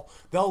call,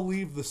 they'll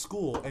leave the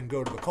school and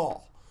go to the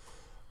call.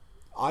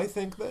 I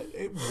think that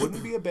it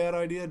wouldn't be a bad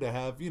idea to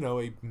have,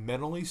 a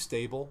mentally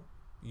stable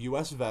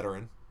U.S.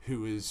 veteran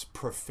who is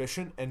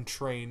proficient and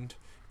trained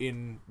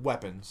in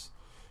weapons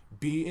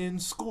be in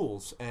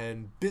schools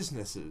and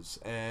businesses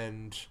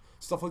and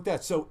stuff like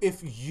that. So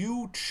if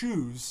you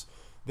choose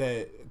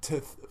that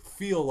to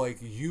feel like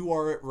you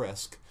are at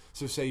risk,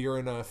 so say you're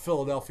in a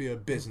Philadelphia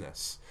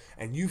business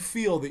and you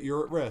feel that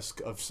you're at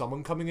risk of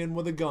someone coming in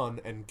with a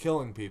gun and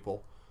killing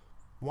people,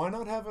 why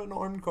not have an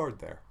armed guard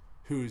there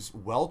who's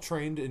well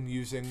trained in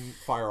using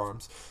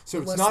firearms? So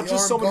Unless it's not the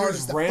just armed someone guard who's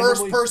is the randomly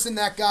first person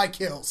that guy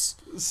kills.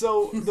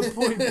 So the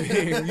point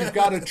being, you've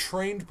got a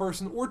trained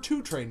person or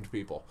two trained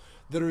people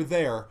that are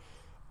there.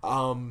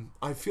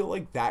 I feel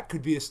like that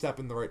could be a step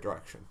in the right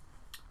direction.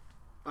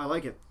 I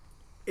like it.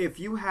 If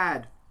you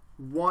had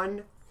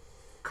one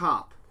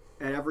cop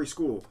at every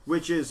school,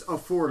 which is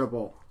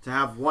affordable to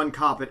have one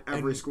cop at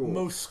every school.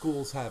 Most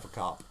schools have a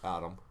cop,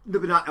 Adam. No,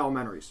 but not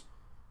elementaries.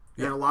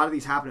 Yeah. And a lot of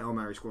these happen in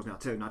elementary schools now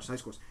too, not just high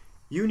schools.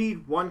 You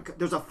need one.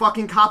 There's a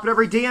fucking cop at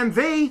every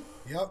DMV.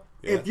 Yep.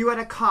 If you had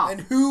a cop.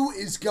 And who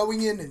is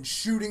going in and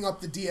shooting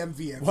up the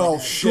DMV every Well,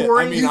 day? shit.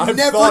 During- I mean, You I've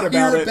never thought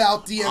about hear it.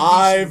 about DMV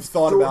I've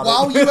thought about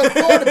While it. you have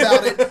thought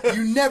about it,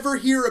 you never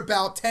hear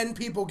about 10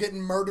 people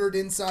getting murdered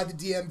inside the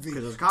DMV.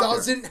 there's a cop there.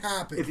 Doesn't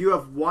happen. If you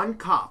have one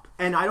cop,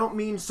 and I don't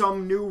mean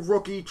some new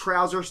rookie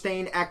trouser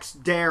stain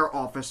ex-dare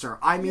officer.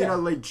 I mean Yeah. a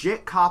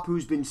legit cop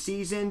who's been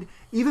seasoned,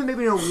 even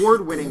maybe an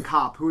award-winning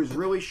cop who has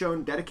really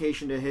shown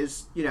dedication to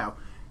his, you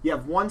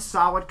have one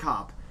solid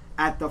cop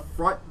at the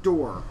front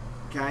door,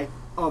 okay,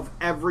 of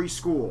every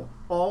school.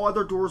 All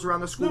other doors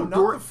around the school No, not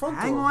door. the front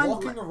hang door, on,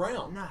 walking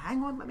around. No,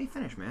 hang on, let me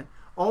finish, man.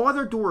 All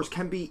other doors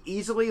can be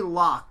easily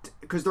locked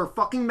because they're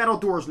fucking metal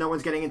doors no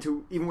one's getting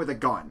into even with a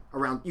gun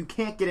around. You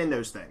can't get in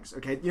those things,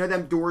 okay? You know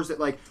them doors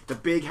that, like, the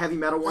big heavy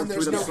metal ones? And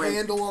there's through the no slant-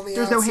 handle on the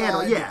There's no outside.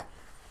 handle, yeah.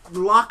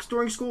 Locks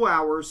during school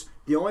hours.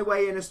 The only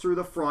way in is through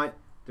the front.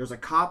 There's a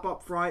cop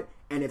up front,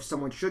 and if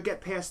someone should get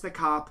past the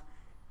cop,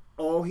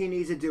 all he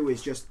needs to do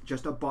is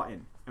just a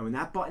button. And when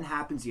that button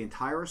happens, the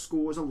entire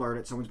school is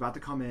alerted. Someone's about to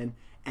come in,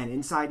 and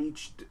inside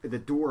the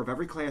door of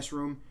every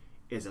classroom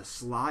is a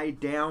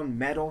slide-down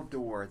metal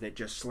door that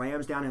just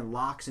slams down and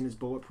locks and is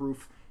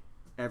bulletproof.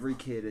 Every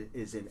kid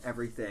is in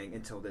everything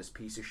until this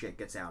piece of shit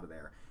gets out of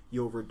there.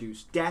 You'll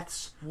reduce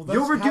deaths. Well, that's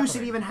You'll reduce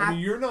happening. it even I happening.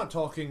 mean, you're not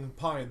talking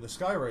pie in the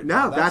sky right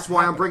now. No, that's why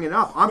I'm happening. bringing it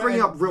up. I'm No,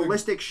 bringing and up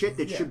realistic shit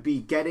that yeah. should be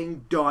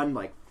getting done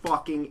like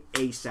fucking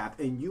ASAP.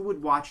 And you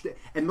would watch it.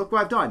 And look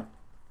what I've done.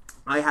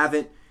 I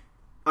haven't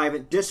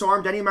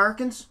disarmed any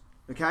Americans.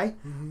 Okay.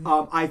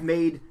 I've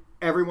made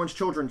everyone's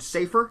children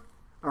safer.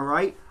 All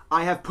right.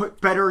 I have put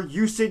better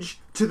usage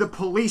to the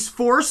police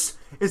force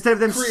instead of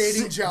them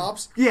creating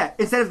jobs. Yeah,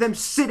 instead of them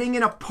sitting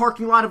in a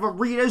parking lot of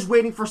arenas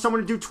waiting for someone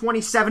to do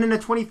 27 and a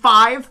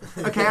 25,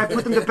 okay, I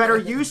put them to better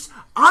use.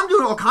 I'm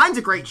doing all kinds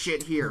of great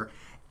shit here.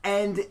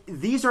 And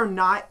these are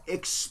not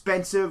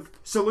expensive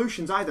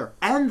solutions either.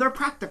 And they're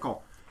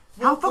practical.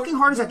 How fucking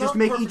hard is that just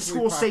make each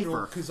school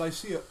safer? Because I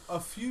see a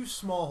few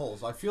small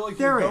holes. I feel like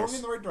There you're going is.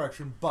 in the right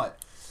direction,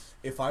 but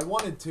if I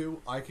wanted to,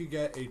 I could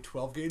get a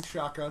 12-gauge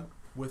shotgun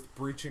with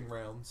breaching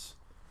rounds,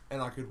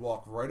 and I could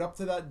walk right up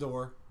to that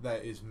door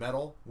that is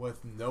metal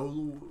with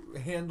no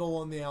handle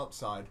on the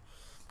outside.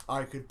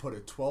 I could put a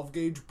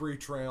 12-gauge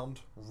breach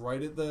round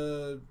right at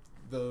the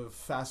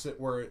facet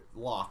where it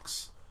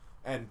locks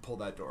and pull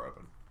that door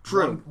open.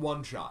 True.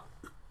 One shot.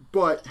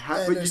 But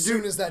And you as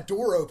soon as that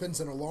door opens,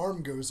 an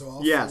alarm goes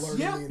off. Yes. alerting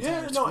the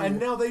entire No, school. and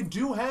now they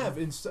do have,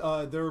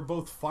 there are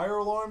both fire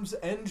alarms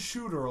and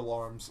shooter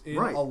alarms in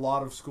Right. a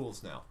lot of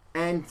schools now.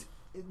 And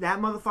that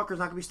motherfucker's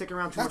not going to be sticking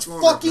around too That's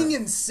much longer. fucking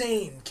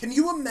insane. Can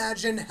you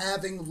imagine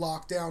having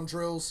lockdown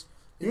drills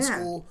in Yeah.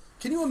 school?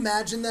 Can you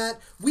imagine that?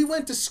 We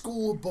went to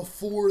school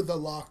before the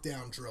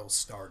lockdown drills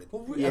started.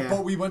 Yeah.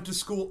 But we went to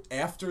school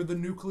after the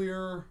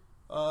nuclear,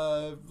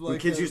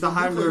 kids used to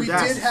hide under their We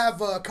desks. did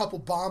have a couple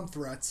bomb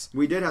threats.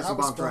 We did have That some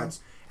was bomb fun. threats.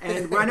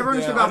 And I never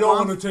understood I about don't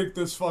bomb... want to take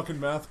this fucking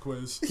math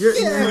quiz.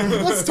 Yeah,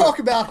 let's talk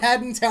about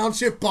Haddon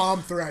Township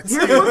bomb threats.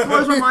 Here's what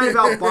blows my mind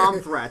about bomb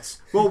threats.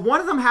 Well,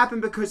 one of them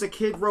happened because a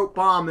kid wrote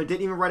bomb and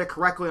didn't even write it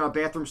correctly on a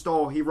bathroom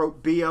stall. He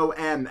wrote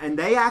B-O-M. And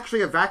they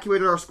actually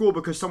evacuated our school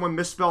because someone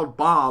misspelled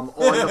bomb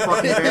on the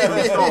fucking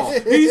bathroom stall.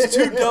 He's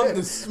too dumb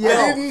to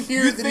spell. I didn't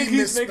hear You that think he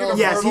he's making a misspelled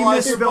Yes, he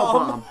fertilizer misspelled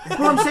bomb.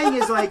 What I'm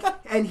saying is, like,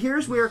 and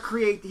here's where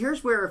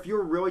if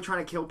you're really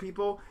trying to kill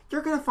people,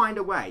 you're going to find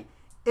a way.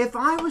 If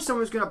I was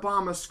someone who's going to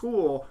bomb a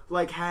school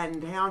like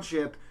Haddon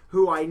Township,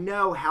 who I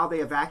know how they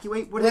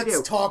evacuate, what do they do?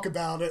 Let's talk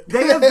about it.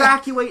 They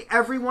evacuate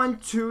everyone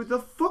to the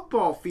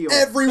football field.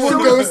 Everyone So-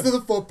 goes to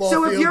the football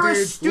so if field, you're a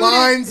dude. student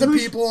Lines of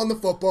who's- people on the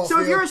football So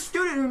field. if you're a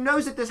student who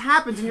knows that this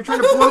happens and you're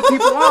trying to blow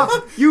people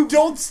off, you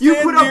Don't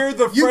stand put near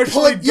the you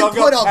freshly put dug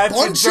a up patch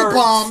bunch of of dirt.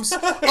 bombs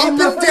up and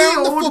the down the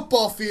field,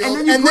 football field, and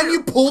and then then you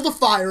you, put- pull the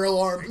fire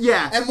alarm.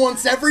 Yeah. And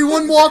once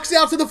everyone walks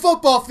out to the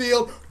football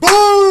field,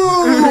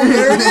 boom!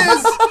 There it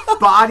is.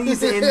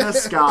 bodies in the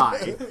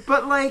sky.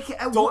 But like,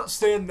 Don't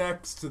stand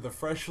next to the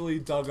freshly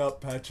dug up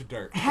patch of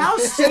dirt. how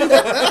safe?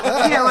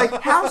 Yeah,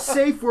 like how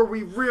safe were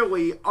we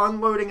really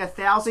unloading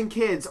 1,000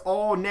 kids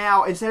all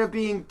now instead of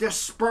being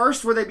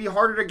dispersed where they'd be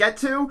harder to get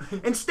to?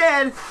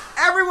 Instead,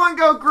 everyone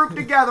go group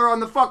together on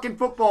the fucking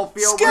football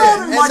field.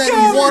 Scatter! And Much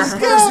then one easier.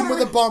 person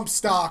with a bump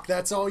stock.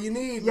 That's all you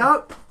need.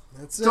 Yup.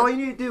 That's That's all it.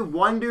 you need to do.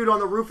 One dude on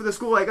the roof of the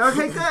school, like,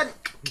 okay, good.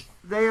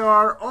 They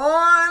are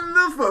on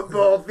the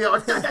football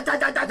field.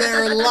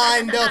 They're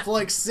lined up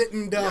like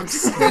sitting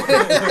ducks.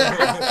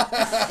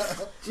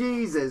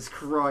 Jesus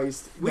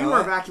Christ. We No, were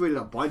I- evacuated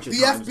a bunch of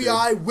The times.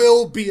 FBI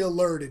will be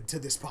alerted to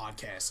this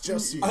podcast.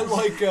 Just so you I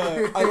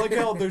know. I like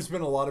how there's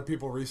been a lot of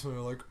people recently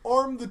like,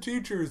 arm the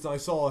teachers. I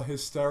saw a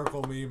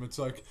hysterical meme. It's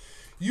like,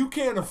 you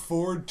can't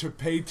afford to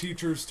pay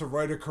teachers to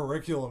write a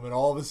curriculum, and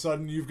all of a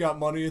sudden you've got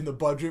money in the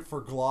budget for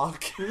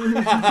Glock.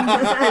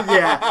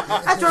 Yeah,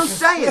 that's what I'm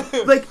saying.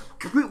 Like,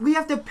 we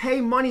have to pay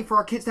money for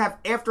our kids to have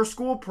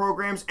after-school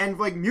programs and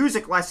like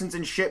music lessons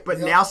and shit. But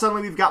Yep. now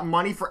suddenly we've got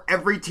money for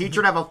every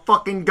teacher to have a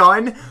fucking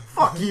gun.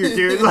 Fuck you,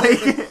 dude.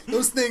 Like,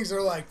 Those things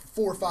are like $400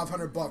 or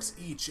 $500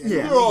 each. at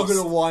Yeah. We're all least.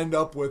 gonna wind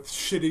up with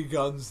shitty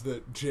guns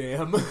that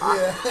jam.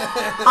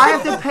 I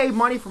have to pay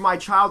money for my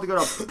child to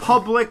go to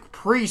public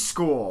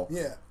preschool.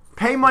 Yeah.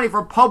 Pay money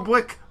for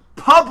public,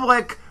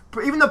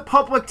 even the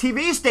public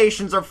TV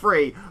stations are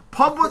free.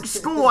 Public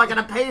school I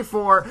gotta pay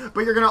for,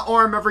 but you're gonna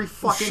arm every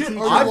fucking Shit, teacher.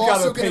 I've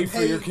also got to gonna pay for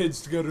pay- your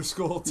kids to go to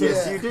school too.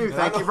 Yes, Yeah. you do. And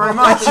Thank I you don't- very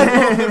much.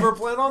 I never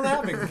plan on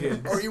having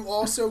kids. Are you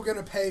also going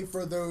to pay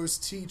for those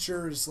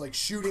teachers, like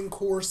shooting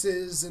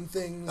courses and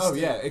things? Oh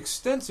yeah,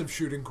 extensive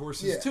shooting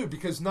courses Yeah. too.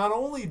 Because not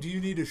only do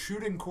you need a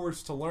shooting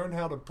course to learn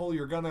how to pull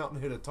your gun out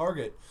and hit a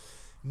target,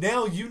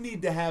 now you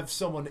need to have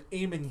someone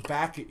aiming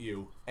back at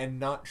you and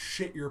not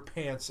shit your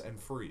pants and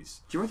freeze.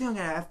 Do you ever think I'm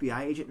gonna have an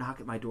FBI agent knock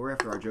at my door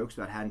after our jokes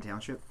about Haddon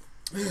Township?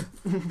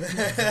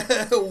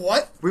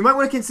 What? We might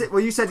want to consider. Well,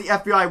 you said the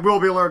FBI will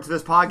be alerted to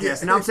this podcast,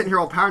 and now I'm sitting here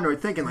all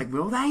paranoid, thinking like,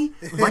 will they?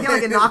 Why can't I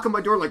get a knock on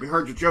my door like we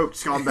heard your joke,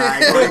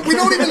 scumbag? Like, We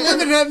don't even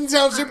live in Haddon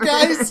Township,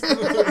 guys.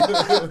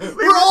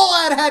 We're all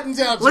at Haddon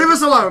Township. leave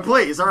us alone,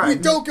 please. All We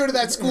right. don't go to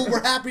that school.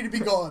 We're happy to be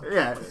gone.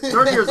 Yeah,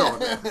 30 years old.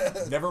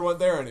 Never went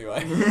there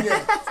anyway.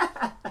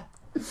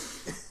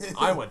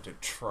 I went to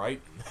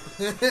Triton.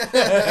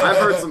 I've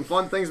heard some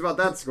fun things about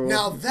that school.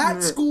 Now,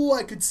 that school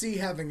I could see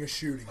having a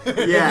shooting.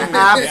 Yeah,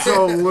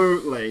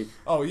 absolutely.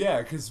 Oh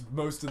yeah, because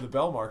most of the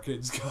Belmar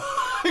kids go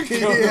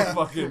Yeah. to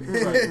fucking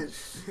Triton.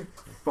 Fucking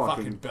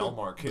Fucking.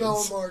 Belmar kids.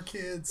 Belmar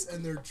kids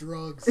and their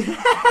drugs.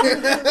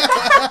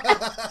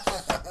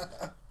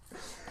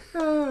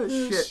 Oh,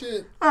 shit.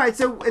 Shit. All right,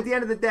 so at the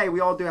end of the day, we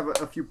all do have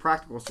a few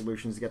practical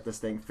solutions to get this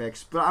thing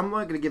fixed, but I'm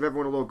going to give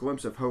everyone a little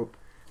glimpse of hope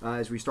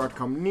as we start to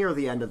come near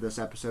the end of this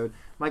episode.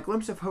 My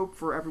glimpse of hope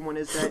for everyone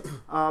is that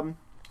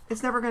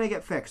it's never going to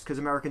get fixed because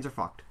Americans are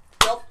fucked.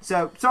 Yep.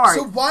 So, sorry.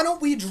 So why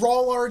don't we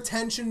draw our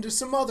attention to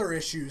some other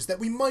issues that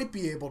we might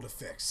be able to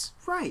fix?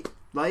 Right.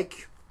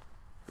 Like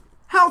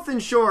health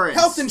insurance.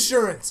 Health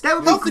insurance. That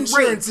would be Health great.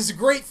 insurance is a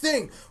great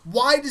thing.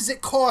 Why does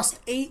it cost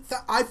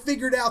I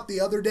figured out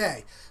the other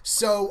day.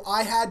 So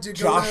I had to go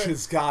Josh to,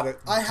 has got it.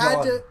 I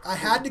had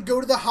done. to go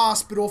to the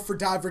hospital for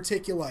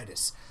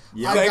diverticulitis.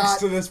 I Thanks got-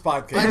 to this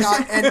podcast. I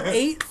got an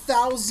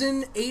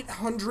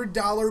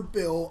 $8,800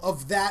 bill.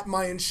 Of that,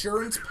 my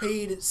insurance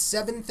paid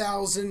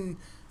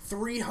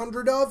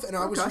 $7,300 of, and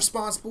I was Okay.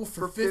 responsible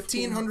for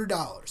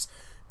 $1,500.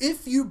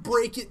 If you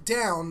break it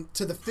down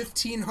to the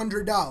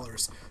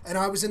 $1,500, and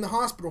I was in the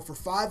hospital for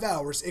 5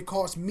 hours, it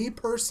cost me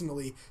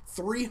personally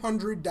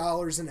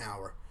 $300 an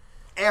hour.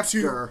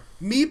 After.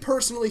 Me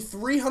personally,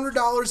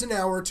 $300 an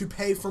hour to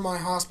pay for my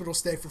hospital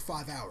stay for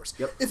 5 hours.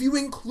 Yep. If you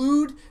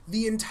include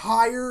the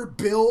entire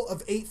bill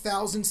of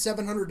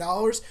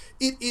 $8,700,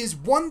 it is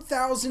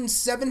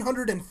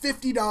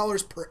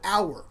 $1,750 per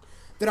hour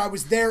that I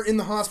was there in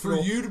the For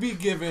hospital. you to be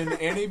given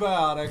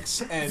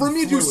antibiotics and For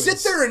me to fluids. sit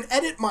there and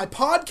edit my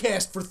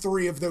podcast for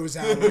 3 of those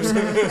hours,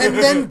 and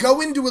then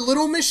go into a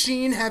little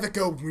machine, have it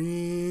go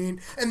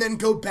ween, and then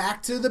go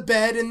back to the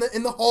bed in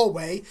the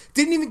hallway.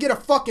 Didn't even get a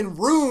fucking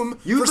room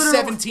for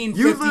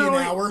 $17.50 an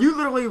hour. You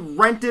literally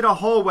rented a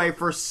hallway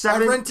for I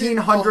rented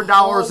a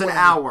 $1,700 an hallway.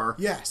 hour.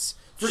 Yes.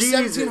 For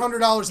Jesus.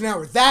 $1,700 an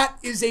hour. That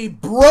is a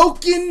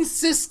broken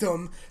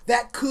system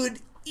that could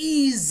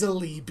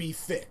easily be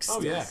fixed. Oh,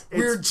 yeah.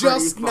 We're It's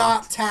just pretty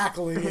not fucked.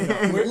 tackling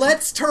it.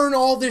 Let's turn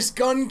all this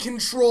gun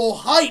control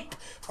hype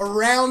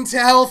around to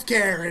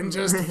healthcare and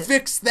just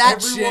fix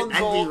that shit. Everyone's That'd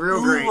be all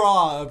real great.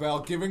 hoorah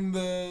about giving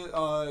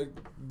the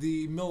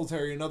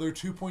military another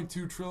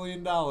 $2.2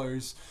 trillion,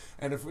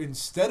 and if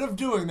instead of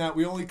doing that,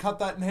 we only cut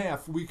that in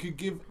half, we could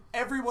give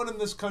everyone in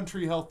this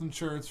country health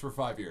insurance for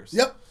 5 years.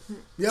 Yep.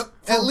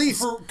 At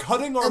least. For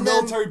cutting our And then-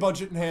 military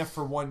budget in half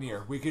for 1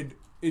 year, we could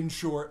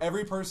insure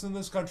every person in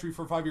this country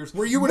for 5 years.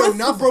 Where you would with owe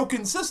nothing. the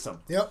broken system.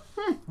 Yep.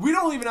 We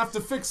don't even have to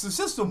fix the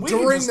system. We can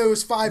During just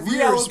those 5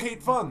 years,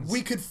 reallocate funds.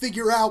 we could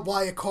figure out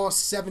why it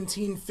costs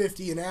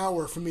 $17.50 an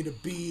hour for me to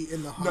be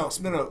in the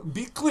hospital. No.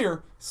 Be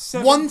clear.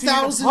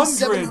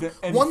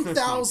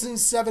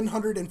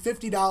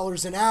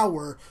 $1,750 an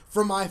hour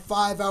for my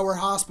 5-hour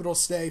hospital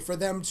stay for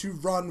them to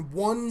run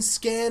one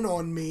scan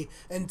on me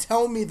and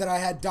tell me that I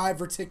had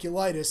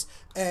diverticulitis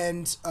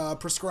and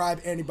prescribe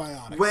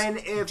antibiotics.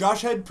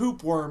 Josh had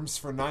poop worms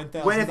for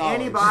 $9,000. When if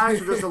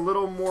antibiotics were just a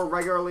little more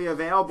regularly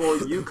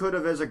available, you could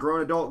have, as a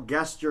grown adult,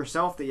 guessed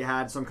yourself that you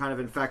had some kind of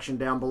infection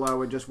down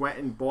below and just went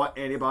and bought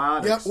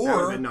antibiotics. Yep. That would have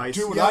Or been nice.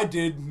 do what I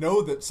did,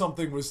 know that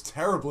something was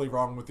terribly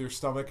wrong with your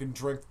stomach and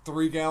drink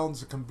 3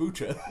 gallons of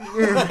kombucha.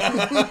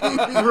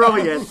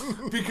 Brilliant.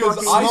 Because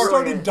Fucking I brilliant.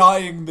 started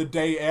dying the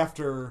day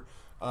after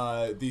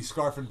the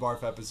Scarf and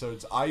Barf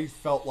episodes. I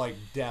felt like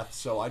death,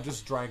 so I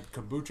just drank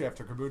kombucha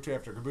after kombucha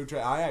after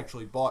kombucha. I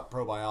actually bought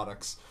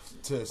probiotics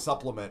to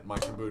supplement my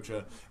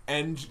kombucha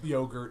and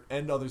yogurt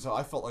and others.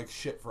 I felt like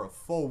shit for a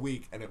full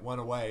week, and it went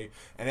away.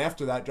 And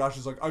after that, Josh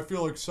is like, I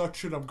feel like such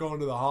shit, I'm going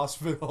to the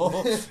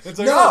hospital. It's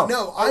like,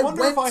 No, I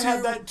wonder if I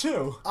had that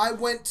too. I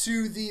went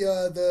to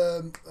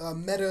the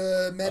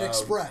Med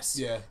Express,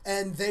 yeah.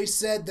 and they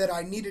said that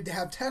I needed to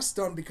have tests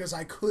done because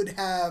I could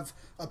have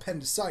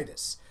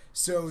appendicitis.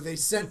 So they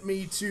sent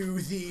me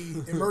to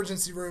the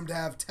emergency room to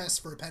have tests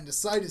for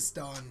appendicitis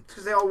done.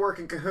 Because they all work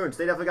in cahoots.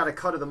 They definitely got a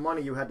cut of the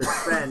money you had to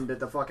spend at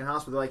the fucking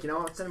hospital. They're like, you know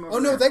what, send them over Oh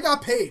no, there. they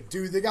got paid,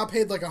 dude. They got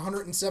paid like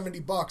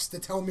 $170 to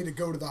tell me to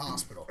go to the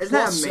hospital. Isn't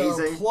that So-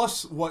 amazing?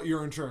 Plus what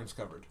your insurance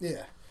covered.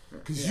 yeah.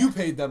 Because you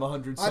paid them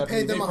 $170. I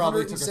paid them they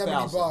probably took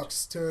 $1,000.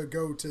 $170 to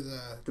go to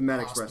The Med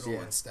hospital Express,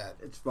 yeah. instead.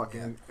 It's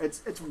fucking,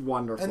 it's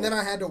wonderful. And then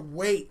I had to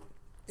wait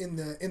in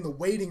the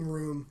waiting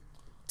room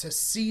to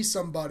see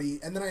somebody,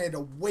 and then I had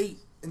to wait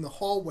in the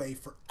hallway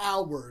for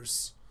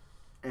hours.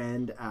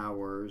 And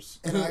hours.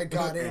 And I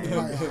got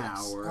antibiotics.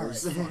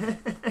 Hours. All right,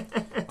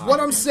 fine. What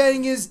I'm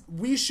saying is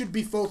we should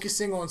be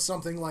focusing on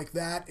something like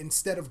that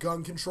instead of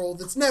gun control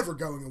that's never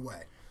going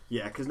away.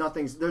 Yeah, because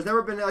there's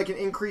never been like an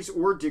increase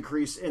or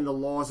decrease in the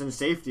laws and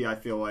safety, I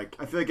feel like.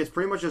 I feel like it's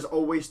pretty much just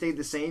always stayed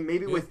the same,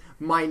 maybe with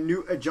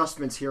minute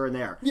adjustments here and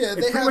there. Yeah, It's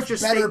they pretty have much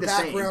just better stayed the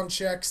same. background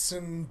checks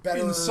and better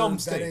In some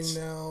vetting states.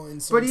 now.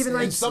 In some But even,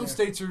 like, And some yeah.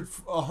 states are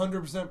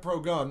 100%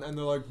 pro-gun, and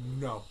they're like,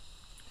 no.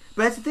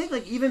 But that's the thing,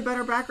 like, even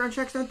better background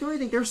checks don't do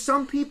anything. There's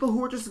some people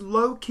who are just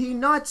low-key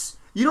nuts.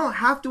 You don't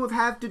have to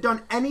have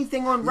done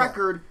anything on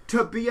record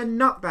to be a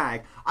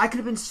nutbag. I could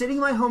have been sitting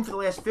in my home for the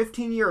last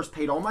 15 years,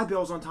 paid all my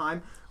bills on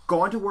time,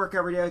 gone to work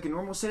every day like a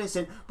normal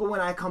citizen, but when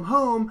I come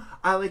home,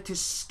 I like to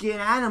skin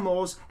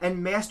animals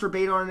and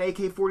masturbate on an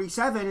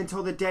AK-47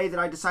 until the day that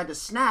I decide to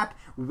snap,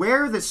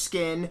 wear the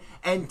skin,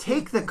 and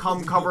take the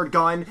cum-covered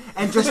gun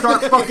and just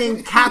start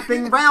fucking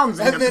capping rounds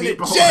into And then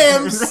people. it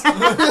jams!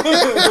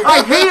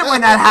 I hate it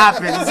when that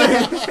happens.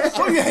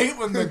 Don't you hate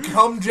when the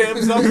cum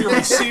jams up your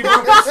receiver?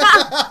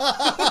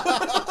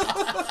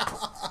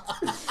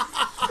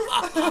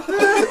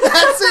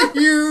 That's a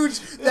huge...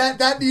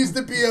 That needs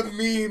to be a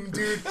meme,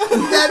 dude.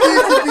 That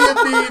needs to be a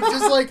meme.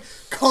 Just like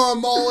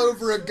cum all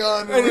over a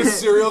gun. And a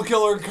serial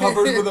killer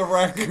covered with a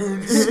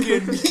raccoon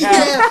skin cap.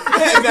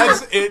 Yeah. And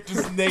that's it,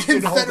 just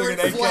naked holding Confederate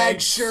an AK.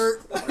 flag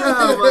shirt.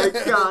 Oh my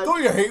god.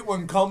 Don't you hate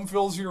when cum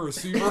fills your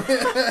receiver?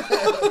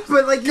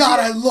 But like, God,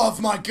 I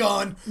love my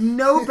gun.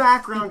 no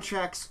background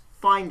checks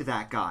find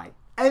that guy.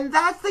 And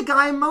that's the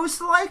guy most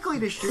likely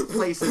to shoot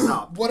places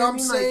up. What I I'm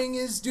mean, like, saying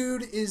is,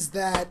 dude, is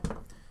that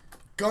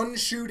gun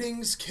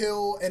shootings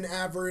kill an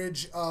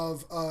average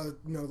of,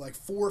 like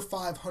 400 or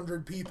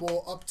 500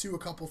 people up to a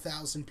couple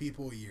thousand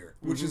people a year.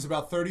 Which is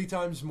about 30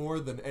 times more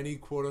than any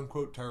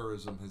quote-unquote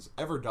terrorism has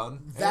ever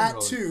done. That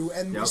annually. too,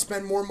 and we Yep.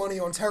 spend more money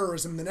on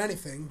terrorism than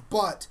anything,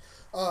 but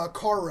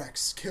car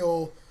wrecks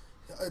kill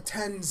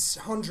tens,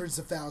 hundreds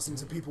of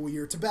thousands of people a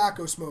year.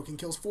 Tobacco smoking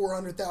kills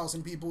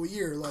 400,000 people a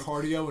year. Like,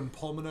 Cardio and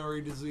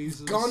pulmonary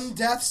diseases. gun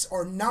deaths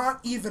are not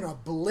even a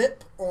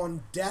blip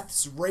on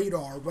death's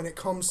radar when it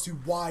comes to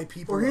why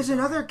people Or here's are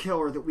dying. another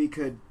killer that we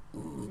could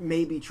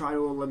maybe try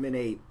to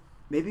eliminate.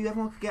 Maybe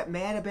everyone could get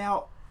mad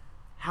about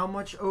how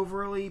much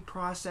overly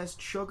processed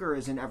sugar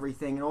is in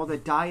everything and all the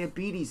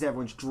diabetes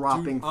everyone's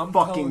dropping Dude, I'm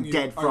fucking telling you.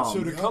 dead All right, from.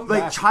 so to come like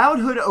back-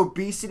 childhood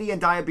obesity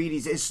and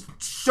diabetes is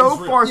so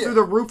It's real. far Yeah, through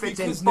the roof it's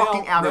in Because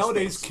fucking outer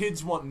nowadays space.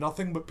 kids want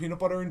nothing but peanut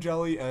butter and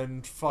jelly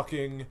and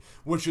fucking,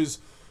 which is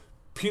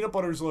peanut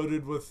butter's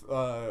loaded with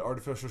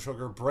artificial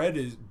sugar.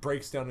 Bread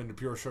breaks down into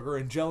pure sugar,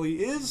 and jelly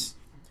is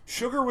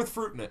sugar with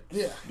fruit in it.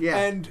 Yeah.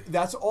 And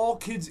that's all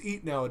kids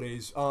eat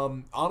nowadays.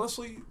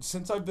 Honestly,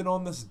 since I've been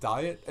on this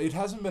diet, it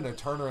hasn't been a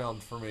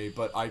turnaround for me,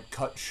 but I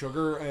cut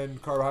sugar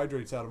and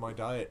carbohydrates out of my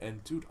diet,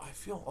 and dude, I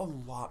feel a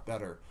lot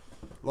better.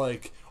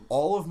 Like,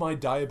 all of my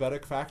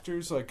diabetic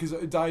factors, like, because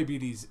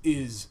diabetes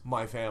is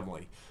my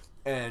family.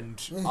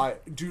 And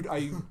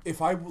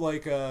if I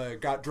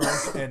got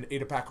drunk and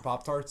ate a pack of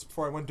Pop-Tarts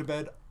before I went to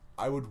bed,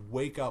 I would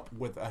wake up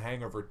with a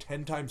hangover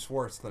 10 times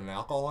worse than an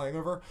alcohol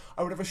hangover.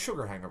 I would have a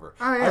sugar hangover.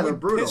 Oh, yeah, I they're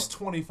would brutal. piss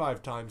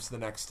 25 times the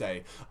next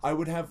day. I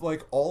would have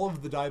like all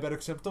of the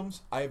diabetic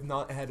symptoms. I have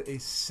not had a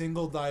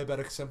single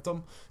diabetic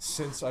symptom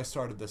since I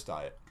started this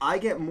diet. I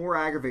get more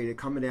aggravated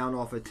coming down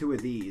off of 2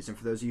 of these, and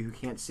for those of you who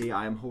can't see,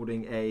 I am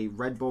holding a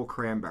Red Bull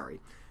cranberry.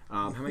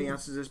 How many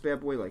ounces is this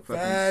bad boy? Like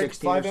fucking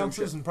 16 or 5 some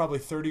ounces shit? and probably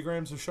 30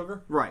 grams of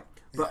sugar. Right.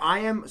 But I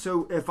am,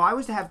 so if I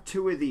was to have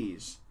 2 of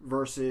these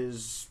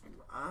versus,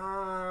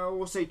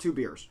 we'll say 2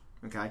 beers,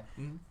 okay?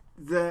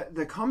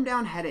 The come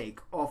down headache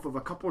off of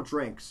a couple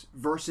drinks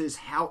versus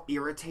how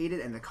irritated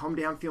and the come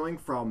down feeling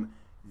from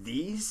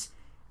these,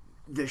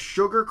 the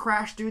sugar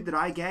crash, dude, that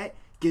I get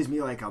gives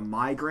me like a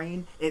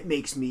migraine. It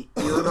makes me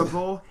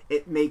irritable.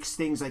 It makes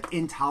things like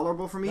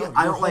intolerable for me. No,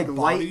 I your don't like whole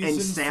light body's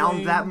and sound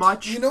inflamed. that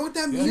much. You know what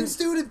that means,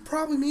 dude? It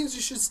probably means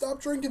you should stop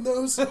drinking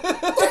those.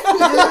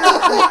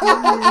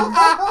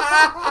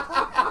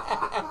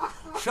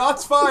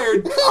 Shots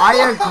fired.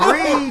 I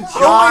agree, Josh.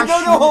 Oh, wait,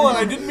 no, hold on.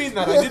 I didn't mean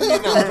that. I'm not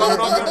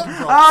going to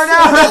control. Oh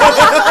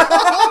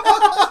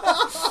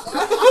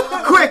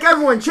no! Quick,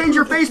 everyone, change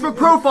your Facebook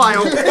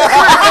profile.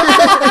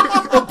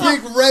 A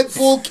big Red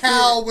Bull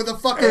cow with a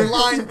fucking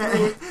line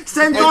through it.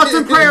 Send thoughts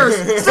and prayers.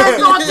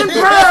 Send thoughts and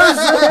prayers.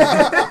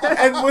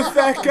 And with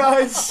that,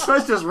 guys,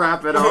 Let's just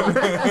wrap it up.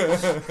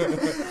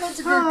 That's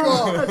a good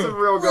call. That's a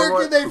real good Where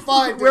one. can they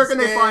find this? Where can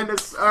they man? find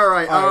us? All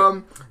right. All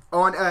right.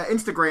 On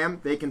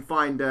Instagram, they can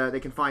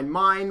find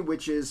mine,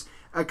 which is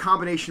a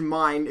combination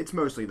mine. It's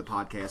mostly the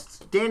podcasts.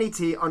 Danny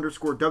T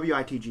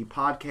 _WITG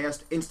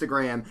podcast.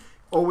 Instagram.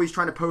 Always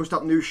trying to post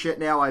up new shit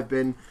now. I've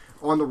been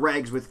on the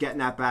regs with getting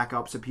that back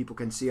up so people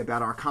can see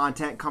about our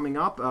content coming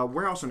up.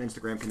 Where else on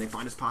Instagram can they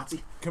find us,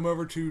 Potsy? come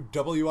over to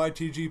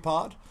WITG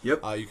Pod.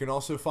 Yep. You can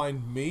also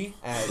find me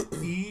at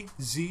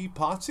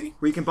EZPotsy.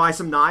 Where you can buy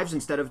some knives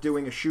instead of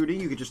doing a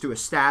shooting. You could just do a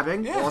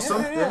stabbing.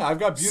 Awesome. Yeah. I've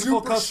got beautiful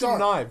Super custom sharp.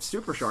 knives.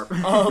 Super sharp.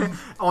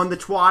 On the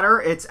Twitter,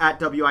 it's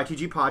at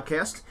WITG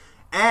Podcast.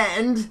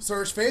 And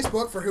Search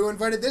Facebook for Who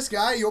Invited This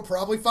Guy. You'll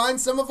probably find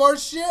some of our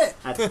shit.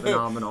 that's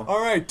phenomenal. All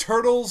right,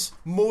 turtles,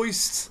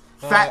 moist.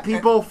 Fat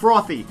people,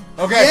 frothy.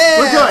 Okay. Yeah.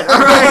 We're good. All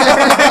right.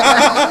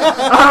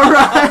 All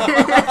right.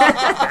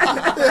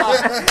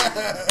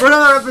 For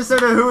another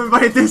episode of Who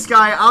Invited This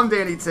Guy, I'm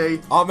Danny T.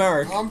 I'm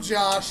Eric. I'm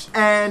Josh.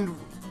 And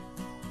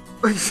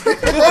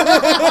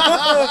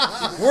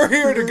We're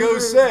here to go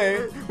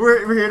say.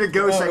 we're here to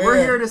go say. yeah.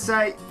 We're here to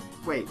say.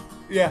 Wait.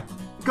 Yeah.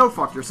 Go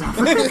fuck yourself.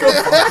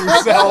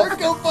 Yourself.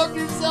 Go fuck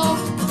yourself.